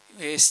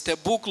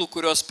 stebuklų,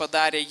 kurios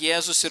padarė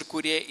Jėzus ir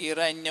kurie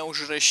yra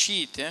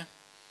neužrašyti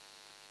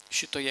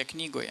šitoje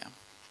knygoje.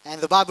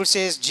 And the Bible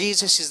says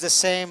Jesus is the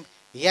same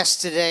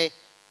yesterday,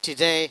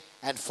 today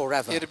and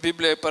forever. Ir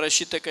Biblijoje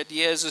parašyta, kad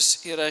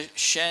Jėzus yra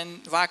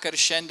vakar,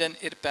 šiandien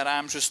ir per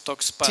amžius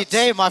toks pats.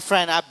 Today, my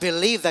friend, I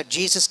believe that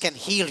Jesus can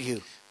heal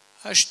you.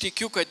 Aš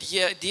tikiu, kad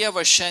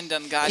Dievas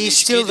šiandien gali He's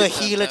still the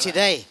išgydyti healer tave.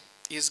 today.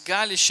 Jis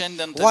gali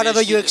šiandien tave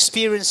Whatever you're išgydyti.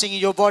 experiencing in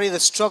your body, the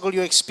struggle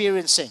you're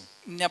experiencing,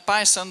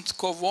 Nepaisant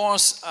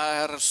kovos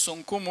ar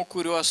sunkumų,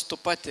 kuriuos tu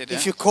patiri.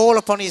 if you call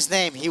upon his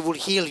name, he will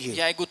heal you.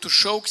 Jeigu tu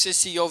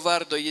šauksiesi jo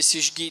vardo, jis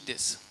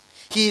išgydys.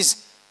 He is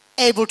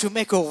able to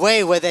make a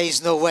way where there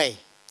is no way.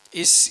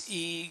 Jis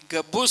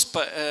gabus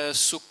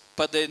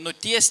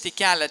nutiesti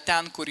kelią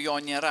ten, kur jo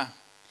nėra.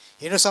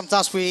 You know,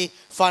 sometimes we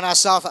find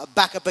ourselves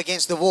back up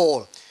against the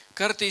wall.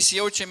 Kartais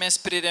jaučiamės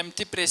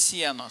priremti prie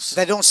sienos.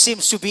 There don't seem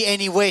to be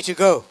any way to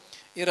go.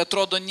 Ir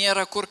atrodo,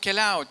 nėra kur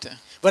keliauti.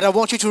 But I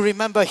want you to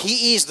remember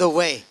he is the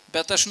way.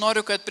 Bet aš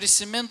noriu, kad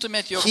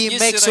prisimintumėt, jog He jis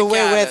makes yra a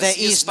way where there kelias.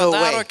 Jis is no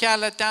padaro way.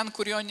 kelią ten,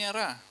 kur jo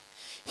nėra.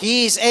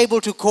 He is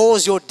able to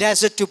cause your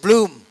desert to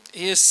bloom.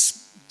 Jis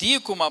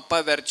dykumą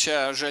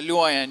paverčia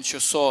žaliuojančių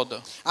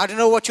sodų. I don't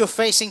know what you're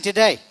facing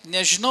today.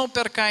 Nežinau,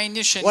 per ką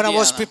eini When I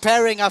was šiandieną.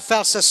 preparing, I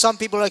felt that some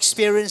people are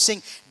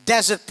experiencing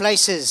desert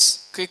places.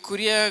 Kai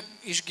kurie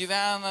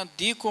išgyvena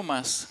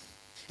dykumas.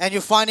 And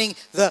you're finding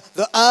the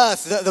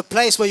earth, the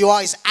place where you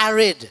are is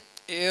arid.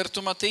 Ir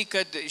tu matai,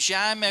 kad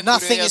žemė,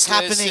 Nothing kurioje is tu esi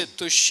happening.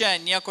 tuščia,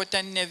 nieko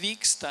ten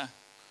nevyksta.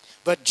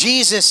 But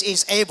Jesus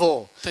is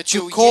able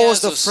Tačiau to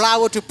cause the Jėzus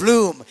flower to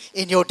bloom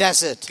in your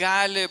desert.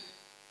 Gali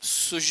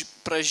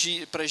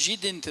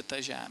pražydinti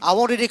tą žemę. I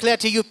want to declare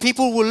to you,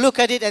 people will look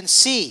at it and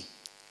see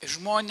and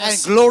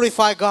Žmonės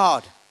glorify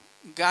God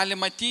gali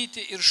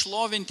matyti ir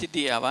šlovinti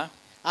Dievą,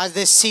 as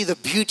they see the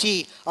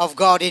beauty of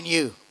God in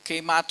you,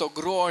 kai mato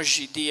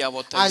grožį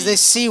Dievo as they tavyje,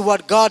 see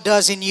what God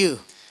does in you,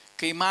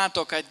 kai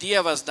mato, ką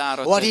Dievas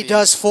daro what he tavyje,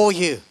 does for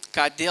you.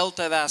 ką dėl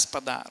tavęs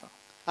padaro.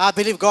 I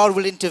believe God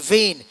will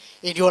intervene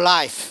in your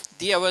life.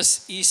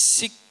 Dievas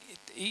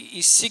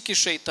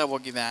įsikiša į tavo I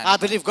gyvenimą.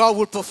 believe God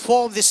will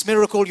perform this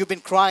miracle you've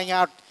been crying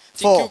out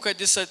Tikiu, for. kad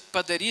jis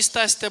padarys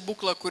tą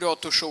stebuklą, kurio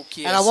tu And I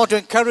šaukiesi. want to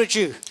encourage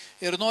you,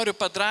 Ir noriu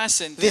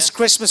padrasinti, this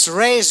Christmas,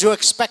 raise your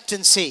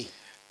expectancy.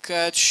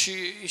 kad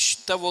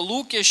tavo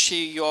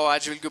lūkesčiai jo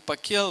atžvilgių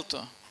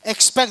pakiltų.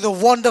 Expect the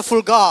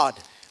wonderful God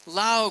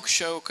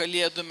Laukščiau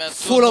kalėdų metu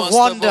Full of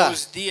wonder.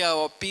 nuostabaus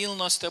Dievo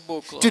pilno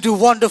stebuklų, to do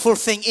wonderful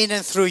thing in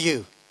and through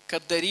you.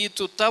 kad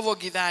darytų tavo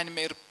gyvenime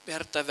ir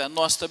per tave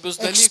nuostabius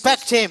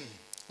Expect dalykus. him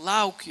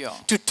Lauk jo,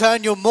 to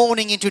turn your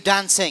mourning into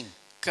dancing.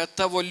 kad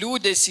tavo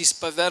liūdesys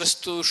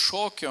paverstų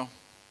šokiu.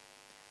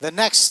 The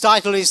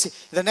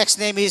next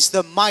name is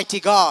the mighty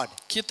God.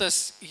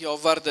 Kitas jo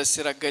vardas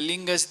yra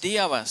galingas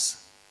Dievas.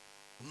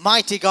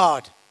 Mighty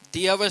God.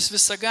 Dievas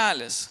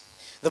visagalis.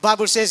 The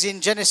Bible says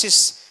in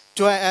Genesis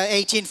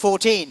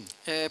 18:14,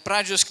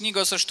 Pradžios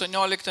knygos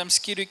 18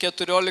 skyriui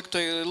 14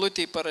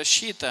 eilutėje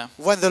parašyta,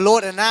 when the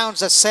Lord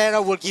announced that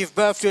Sarah will give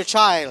birth to a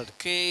child.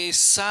 kai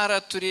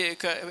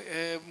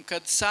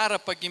kad Sara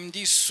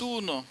pagimdys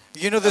sūnų.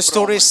 You know the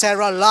story,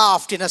 Sarah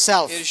laughed in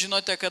herself. Ir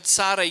žinote, kad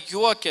Sara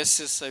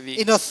juokėsi savy.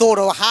 In a thought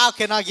of how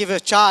can I give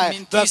birth to a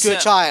Mintyse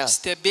child?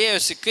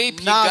 stebėjosi, kaip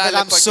ji Now that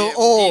gali I'm so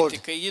old.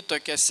 pagimdyti, kai ji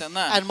tokia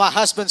sena. And my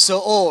husband's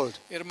so old.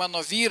 Ir mano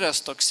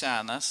vyras toks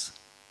senas.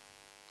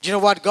 Do you know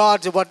what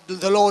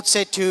the Lord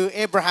said to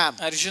Abraham?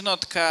 Ar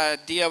žinot, ką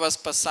Dievas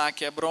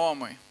pasakė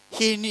Abromui?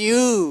 He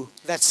knew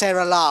that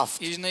Sarah laughed.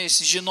 Jis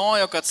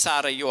žinojo, kad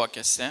Sara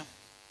juokėsi.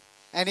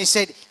 And he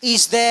said,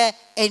 is there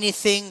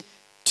anything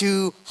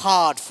too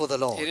hard for the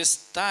Lord? Ir jis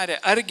tarė,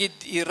 argi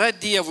yra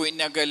Dievui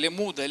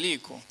negalimų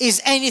dalykų?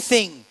 Is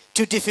anything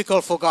too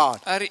difficult for God?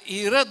 Ar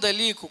yra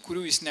dalykų,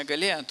 kurių jis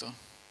negalėtų?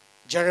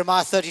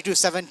 Jeremiah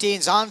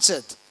 32:17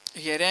 answered,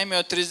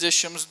 Jeremijo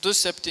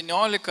 32:17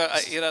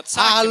 yra Our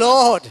atsakymas.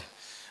 Lord,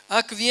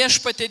 Ak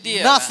viešpatie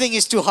Dieve, nothing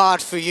is too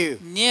hard for you.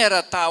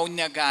 nėra tau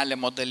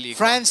negalimo dalyko.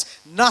 Friends,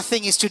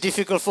 nothing is too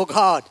difficult for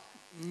God.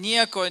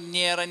 Nieko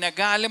nėra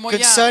negalimo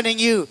jam. Concerning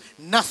you,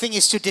 nothing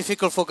is too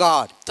difficult for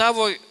God.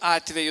 Tavo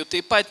atveju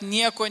taip pat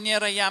nieko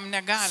nėra jam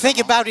Think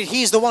negalimo. about it.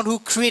 He is the one who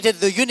created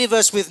the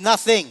universe with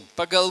nothing.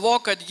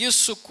 Pagalvok, kad jis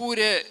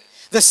sukūrė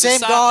The same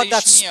visatą God iš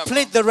that nieko.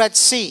 split the Red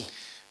Sea.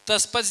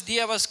 Tas pats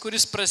Dievas,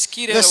 kuris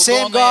praskyrė The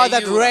same God Raudonąją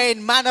that jūrą,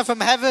 rained manna from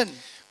heaven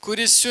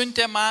kuris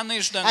siuntė maną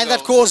iš and that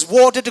dangaus caused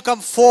water to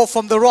come forth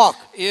from the rock.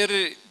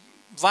 ir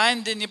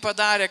vandenį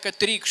padarė, kad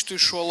trykštų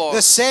iš The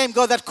uolos, same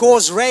God that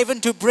caused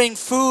raven to bring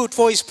food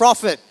for his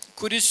prophet.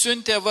 kuris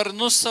siuntė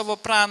varnus savo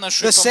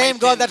pranašui The same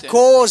God that pamaitinti,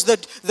 caused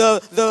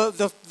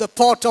the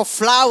pot of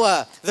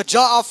flour, the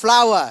jar of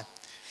flour,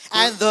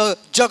 and the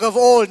jug of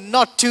oil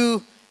not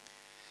to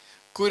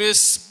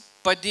kuris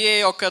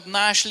padėjo, kad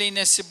našliai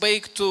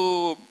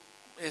nesibaigtų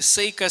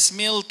saikas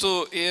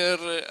miltų ir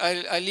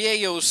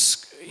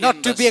aliejaus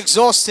not to be indas,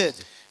 exhausted.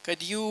 kad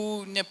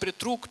jų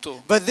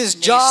nepritrūktų. But this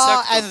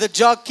jar and the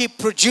jug keep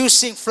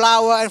producing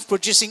flour and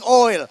producing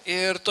oil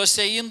Ir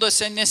tose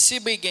induose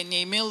nesibaigė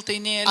nei miltai,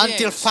 nei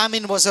until aliejus,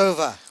 famine was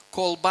over.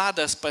 kol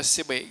badas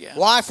pasibaigė.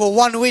 Why? For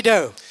one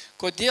widow,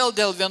 Kodėl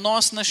dėl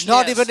vienos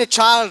not even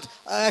našlės?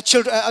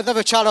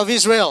 another child of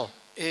Israel.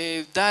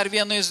 Dar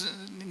vieno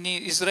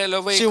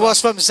Izraelio She vaiko.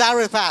 was from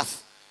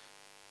Zarephath.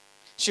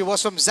 She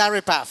was from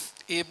Zarephath.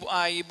 Ji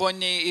buvo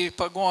ne į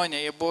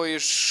pagonę, ji buvo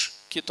iš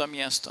kito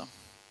miesto.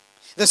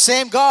 The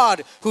same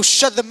God who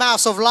shut the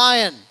mouths of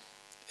lion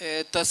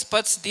Tas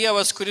pats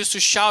Dievas, kuris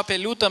užčiaupė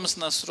liūtams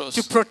nasrus,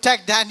 to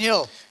protect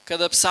Daniel.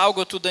 kad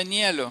apsaugotų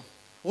Danielių.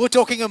 We're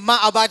talking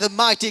about the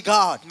mighty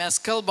God. Mes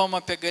kalbam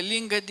apie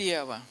galingą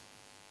Dievą,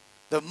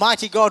 The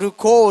mighty God who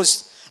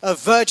caused a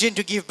virgin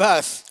to give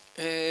birth.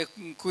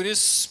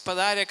 kuris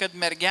padarė, kad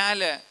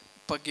mergelė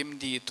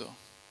pagimdytų.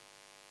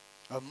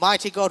 A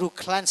mighty God who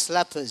cleansed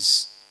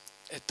lepers.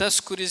 Tas,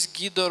 kuris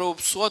gydo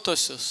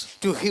raupsuotosius,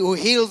 Who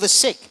healed the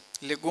sick.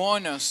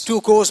 ligonius, To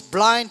cause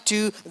blind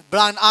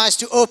eyes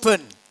to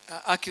open.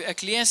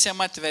 akliesiem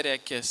atveria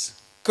akis,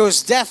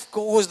 Cause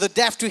the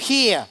deaf to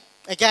hear.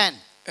 Again.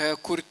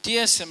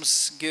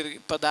 kurtiesiems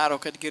padaro,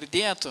 kad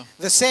girdėtų.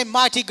 The same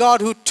mighty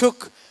God who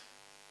took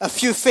a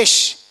few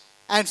fish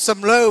and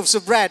some loaves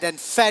of bread and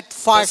fed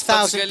Tas pats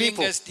 5,000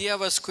 people. galingas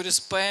Dievas, kuris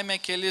paėmė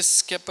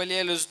kelis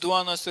kepalėlius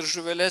duonos ir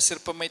žuveles ir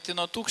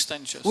pamaitino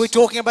tūkstančius. We're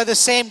talking about the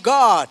same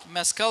God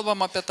Mes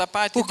kalbam apie tą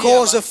patį who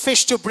caused a Dievą,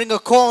 fish to bring a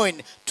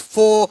coin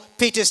for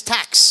Peter's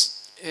tax.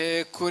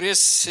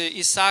 kuris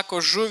įsako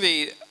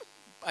žuviai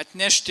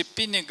atnešti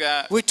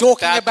pinigą We're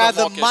talking Petro about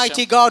the mokesčiam.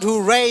 mighty God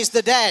who raised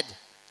the dead.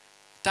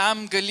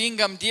 Tam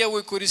galingam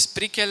Dievui, kuris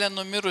prikelia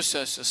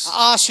numirusiosius.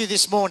 I ask you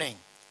this morning,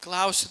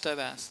 Klausiu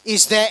tavęs.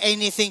 is there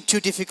anything too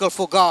difficult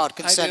for God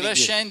Ar concerning yra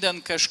you?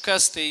 šiandien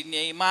kažkas tai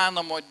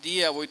neįmanomo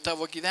Dievui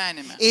tavo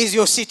gyvenime? Is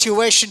your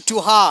situation too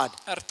hard?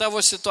 Ar tavo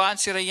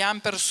situacija yra jam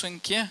per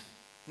sunki?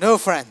 No,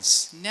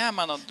 friends. Ne,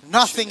 mano.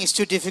 Nothing is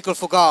too difficult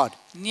for God.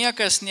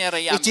 Niekas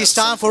nėra jam It per is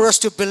time sunku. for us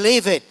to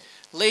believe it.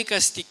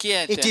 Laikas It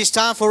tikėti. is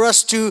time for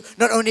us to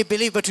not only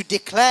believe but to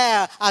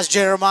declare as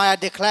Jeremiah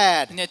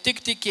declared. Ne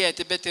tik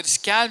tikėti, bet ir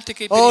skelbti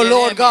kaip Oh ir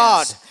Lord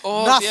God, Jeremijas.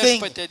 O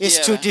nothing viešpatie is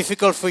too Dieve,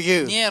 difficult for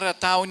you. nėra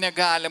tau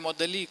negalimo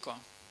dalyko.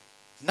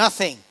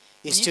 Nothing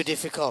is too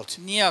difficult.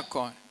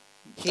 Nieko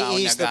tau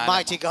He is the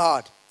mighty negalimo.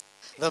 God.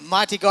 The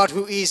mighty God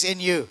who is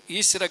in you.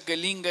 Jis yra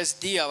galingas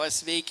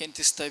Dievas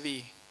veikiantis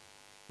tavy.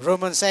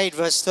 Romans 8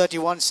 verse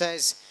 31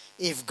 says,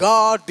 if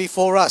God be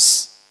for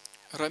us,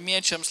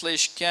 Romiečiams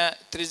laiške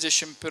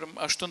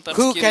 38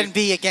 who can skyriui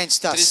be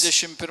against us?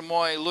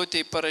 31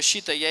 eilutėje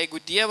parašyta, jeigu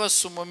Dievas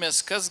su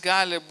mumis, kas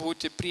gali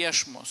būti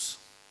prieš mus?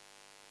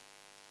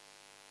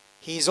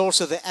 He is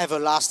also the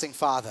everlasting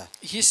Father.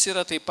 Jis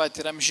yra taip pat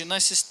ir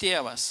amžinasis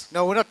tėvas.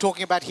 No, we're not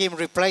talking about him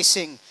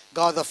replacing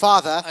God the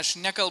Father. Aš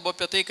nekalbu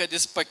apie tai, kad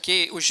jis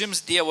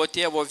užims Dievo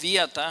tėvo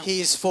vietą.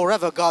 He is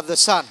forever God the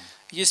Son.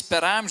 Jis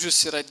per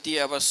amžius yra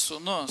Dievas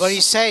sūnus. But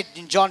he said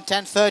in John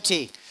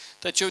 10:30,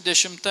 Tačiau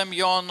 10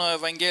 Jono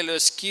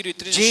Evangelijos skyriui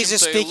 30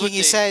 Jesus speaking, he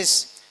eilutėje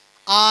says,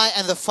 I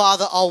and the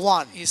Father are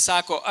one. jis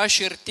sako,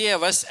 aš ir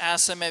tėvas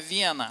esame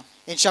viena.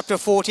 In chapter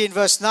 14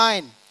 verse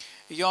 9,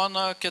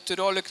 Jono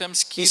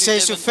 14 He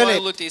says to skyriui 9 Philip,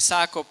 eilutėje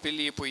sako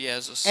Pilypui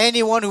Jėzus.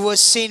 anyone who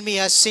has seen me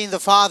has seen the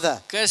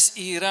Father. Kas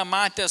yra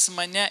matęs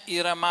mane,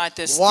 yra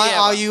matęs Why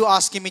are tėvą. you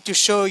asking me to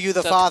show you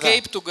the Tad Father?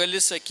 kaip tu gali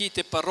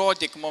sakyti,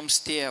 parodyk mums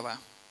tėvą?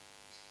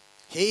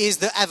 He is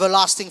the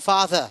everlasting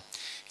Father.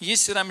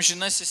 Jis yra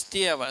amžinasis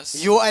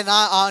tėvas. You and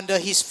I are under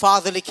his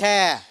fatherly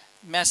care,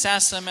 Mes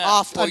esame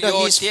po under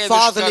jo his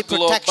fatherly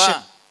tėvišką protection.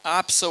 globą,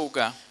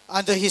 apsaugą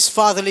under his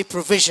fatherly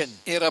provision.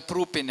 ir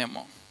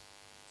aprūpinimu.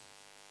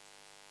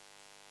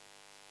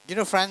 You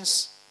know,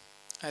 friends,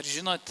 Ar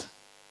žinot,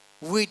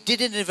 we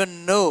didn't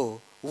even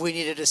know we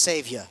needed a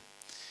savior.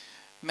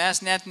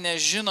 Mes net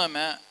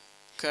nežinome,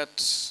 kad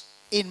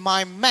In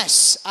my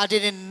mess, I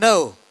didn't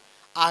know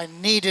I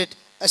needed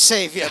a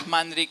savior.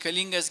 man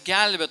reikalingas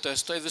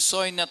gelbėtojas toj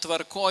visoj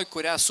netvarkoj,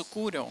 kurią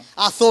sukūriau.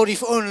 I thought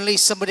if only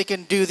somebody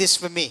can do this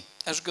for me.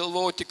 Aš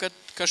galvojau tik, kad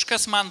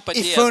kažkas man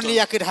If only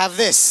padėtų, I could have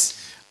this.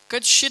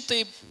 kad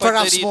šitai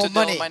Perhaps more padarytų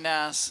money. dėl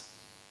manęs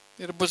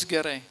ir bus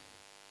gerai.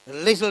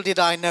 Little did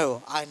I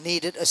know I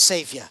needed a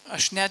savior.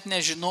 Aš net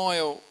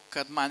nežinojau,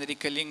 kad man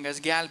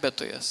reikalingas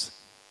gelbėtojas.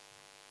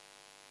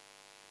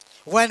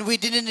 When we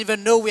didn't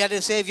even know we had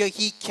a savior,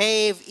 he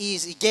gave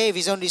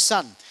his only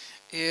son.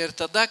 Ir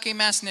tada, kai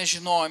mes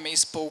nežinojome,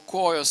 jis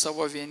paaukojo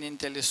savo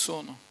vienintelį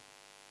sūnų.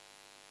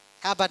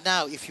 How about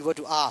now if you were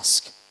to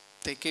ask?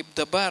 Tai kaip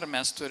dabar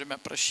mes turime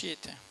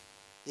prašyti.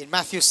 In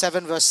Matthew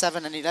 7 verse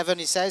 7 and 11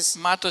 he says,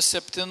 Mato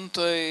 7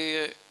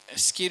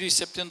 skyriui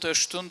 7,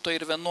 8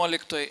 ir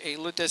 11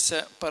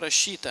 eilutėse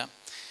parašyta: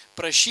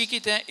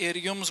 prašykite ir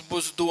jums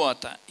bus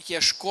duota,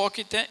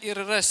 ieškokite ir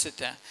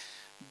rasite,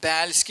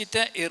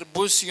 belskite ir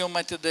bus jums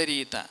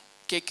atidaryta.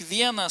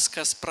 Kiekvienas,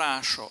 kas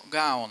prašo,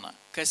 gauna,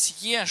 kas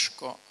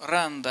ieško,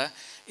 randa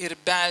ir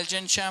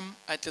beldžiančiam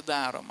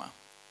atidaroma.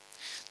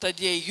 Tad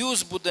jei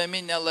jūs, būdami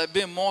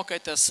nelabi,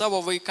 mokate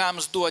savo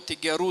vaikams duoti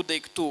gerų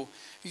daiktų,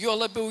 jo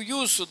labiau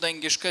jūsų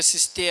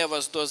dangiškasis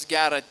tėvas duos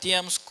gerą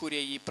tiems,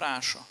 kurie jį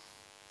prašo.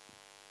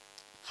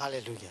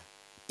 hallelujah.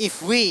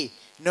 If we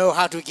know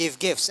how to give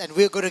gifts, and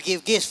we're going to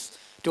give gifts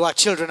to our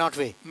children, aren't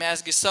we?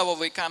 Mesgi savo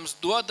vaikams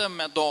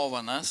duodame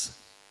dovanas,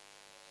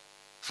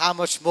 How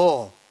much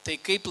more tai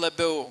kaip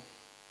labiau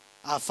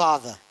our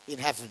Father in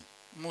heaven,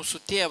 mūsų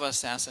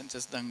tėvas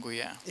esantis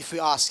danguje if we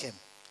ask him.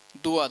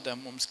 duoda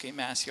mums, kai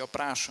mes jo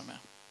prašome.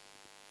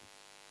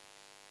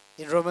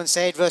 In Romans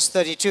 8 verse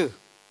 32,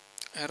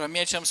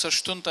 Romiečiams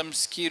 8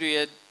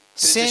 skyriuje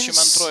Since-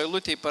 32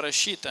 eilutėje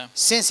parašyta: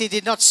 since he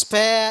did not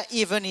spare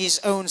even his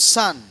own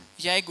son,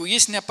 jeigu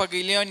jis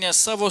nepagailėjo ne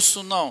savo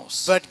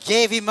sūnaus, but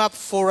gave him up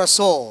for us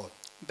all,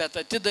 bet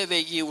atidavė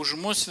jį už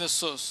mus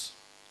visus,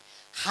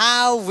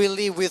 how will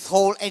he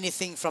withhold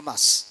anything from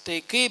us?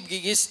 tai kaipgi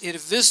jis ir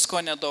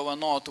visko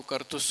nedovanotų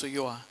kartu su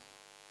juo.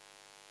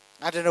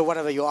 I don't know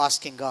whatever you're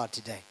asking God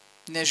today.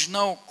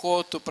 Nežinau,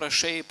 ko tu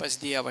prašai pas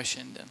Dievą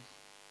šiandien.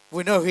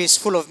 We know he is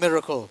full of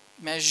miracle.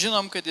 Mes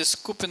žinom, kad jis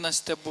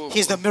kupinas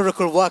He's the stebuklų.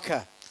 miracle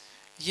worker.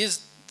 Jis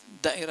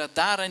yra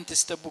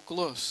darantis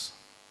stebuklus.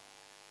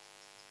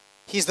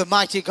 He's the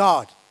mighty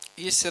God.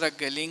 Jis yra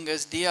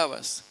galingas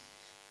Dievas.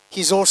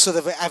 He's also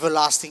the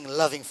everlasting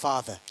loving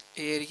Father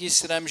Ir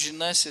jis yra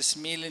amžinasis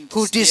who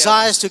mylintis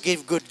desires Dievas, to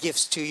give good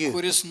gifts to you.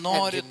 kuris and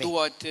nori to me.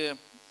 duoti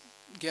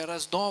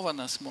geras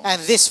dovanas mums.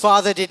 And this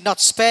Father did not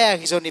spare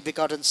his only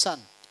begotten Son.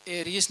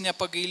 Ir jis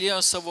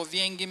nepagailėjo savo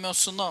viengimio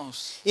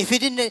sūnaus. If he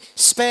didn't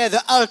spare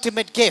the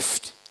ultimate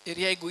gift, Ir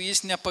jeigu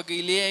jis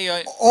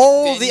nepagailėjo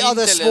all the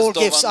other vienintelės small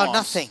gifts are dovanos,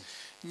 nothing.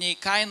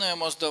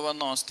 neįkainojamos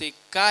dovanos, tai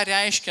ką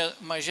reiškia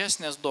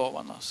mažesnės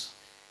dovanos?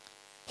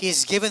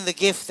 He's given the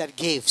gift that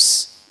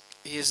gives.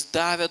 Jis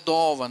davė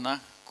dovaną,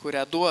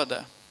 kurią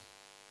duoda.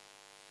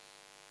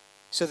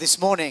 So this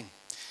morning,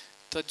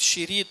 Tad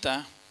šį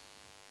rytą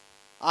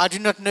I do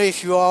not know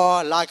if you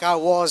are like I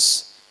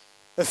was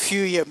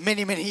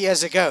many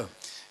years ago,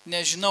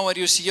 nežinau, ar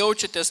jūs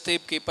jaučiatės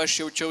taip, kaip aš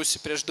jaučiausi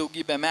prieš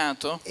daugybę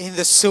metų, in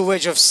the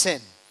sewage of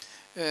sin.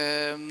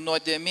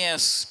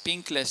 nuodėmės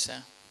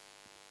pinklėse,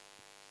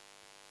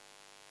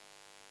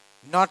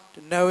 Not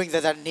knowing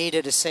that I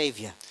needed a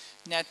savior.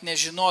 net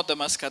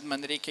nežinodamas, kad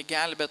man reikia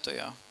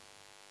gelbėtojo.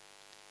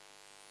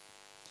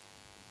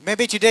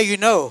 Maybe today you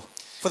know,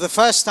 for the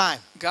first time,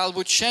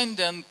 Galbūt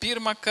šiandien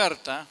pirmą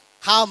kartą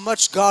how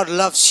much God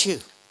loves you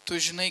tu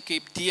žinai,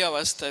 kaip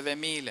Dievas tave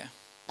myli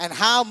and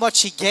how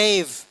much he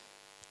gave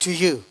to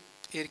you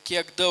ir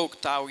kiek daug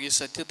tau jis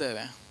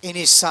atidavė in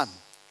his Son.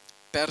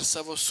 per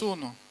savo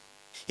sūnų.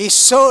 He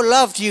so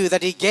loved you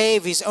that he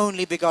gave his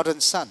only begotten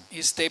Son.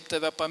 Jis taip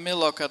tave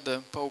pamilo, kad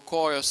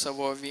paaukojo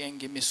savo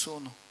viengimį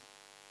sūnų.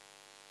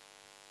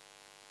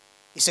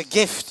 It's a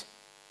gift.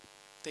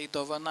 Tai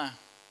dovana.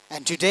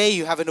 And today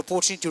you have an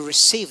opportunity to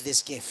receive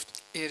this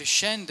gift. Ir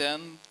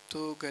šiandien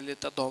tu gali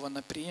tą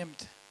dovaną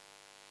priimti.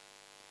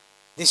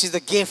 This is the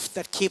gift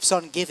that keeps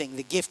on giving,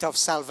 the gift of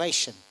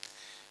salvation.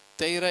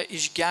 Tai yra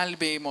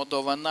išgelbėjimo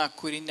dovana,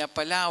 kuri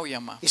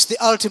nepaliaujama. It's the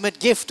ultimate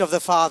gift of the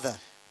Father.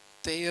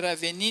 Tai yra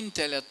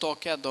vienintelė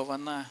tokia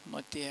dovana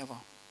nuo Tėvo.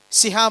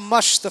 See how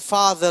much the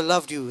Father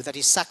loved you, that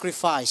he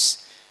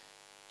sacrificed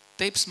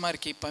Taip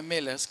smarkiai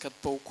pamilęs, kad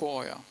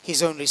paaukojo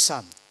his only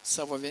Son.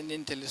 savo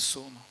vienintelį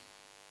sūnų.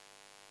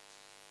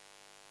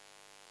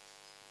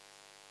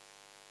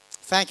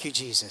 Thank you,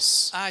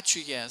 Jesus.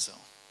 Ačiū Jėzau.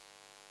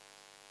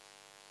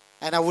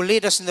 And I will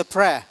lead us in the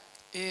prayer.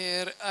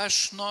 Ir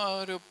aš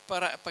noriu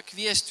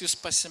pakviesti jūs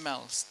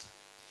pasimelst.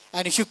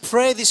 And if you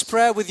pray this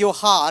prayer with your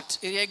heart,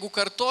 Ir jeigu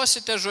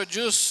kartosite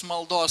žodžius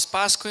maldos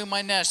paskui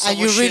mane and savo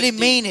you really širdį,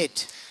 mean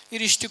it,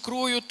 ir iš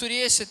tikrųjų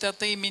turėsite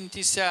tai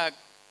mintyse,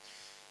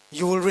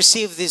 you will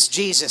receive this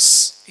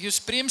Jesus, jūs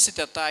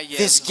priimsite tą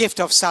this Jėzų, gift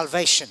of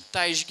salvation.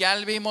 tą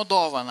išgelbėjimo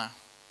dovaną.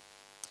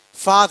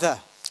 Father,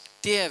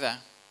 Tėve,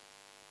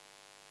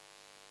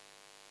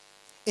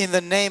 in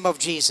the name of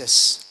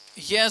Jesus,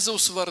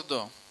 Jėzaus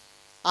vardu,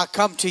 I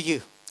come to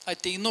you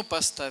ateinu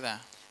pas tave,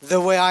 the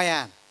way I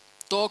am.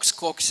 toks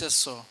koks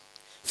esu.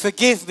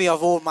 Forgive me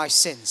of all my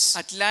sins.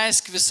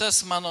 Atleisk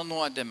visas mano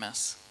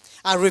nuodėmes.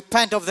 I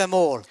repent of them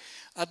all.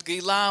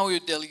 Atgailauju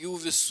dėl jų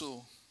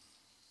visų.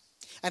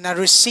 And I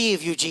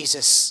receive you,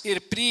 Jesus, Ir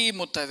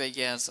priimu tave,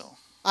 Jėzau,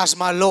 as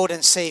my Lord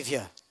and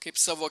Savior. kaip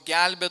savo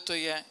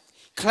gelbėtoje ir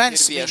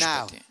Cleanse me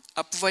now viešpatį.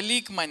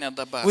 Apvalyk mane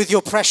dabar with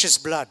your precious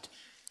blood,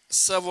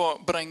 savo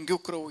brangių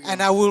krauju.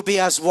 and I will be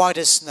as white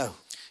as snow.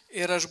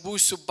 Ir aš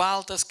būsiu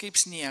baltas kaip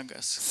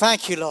sniegas.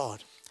 Thank you,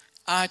 Lord.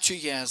 Ačiū, I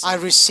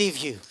Jėzau. receive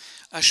you,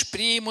 Aš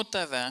priimu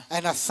tave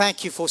and I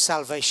thank you for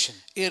salvation.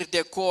 ir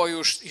dėkoju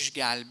už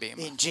išgelbėjimą.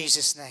 In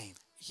Jesus' name.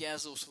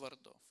 Jėzaus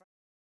vardu.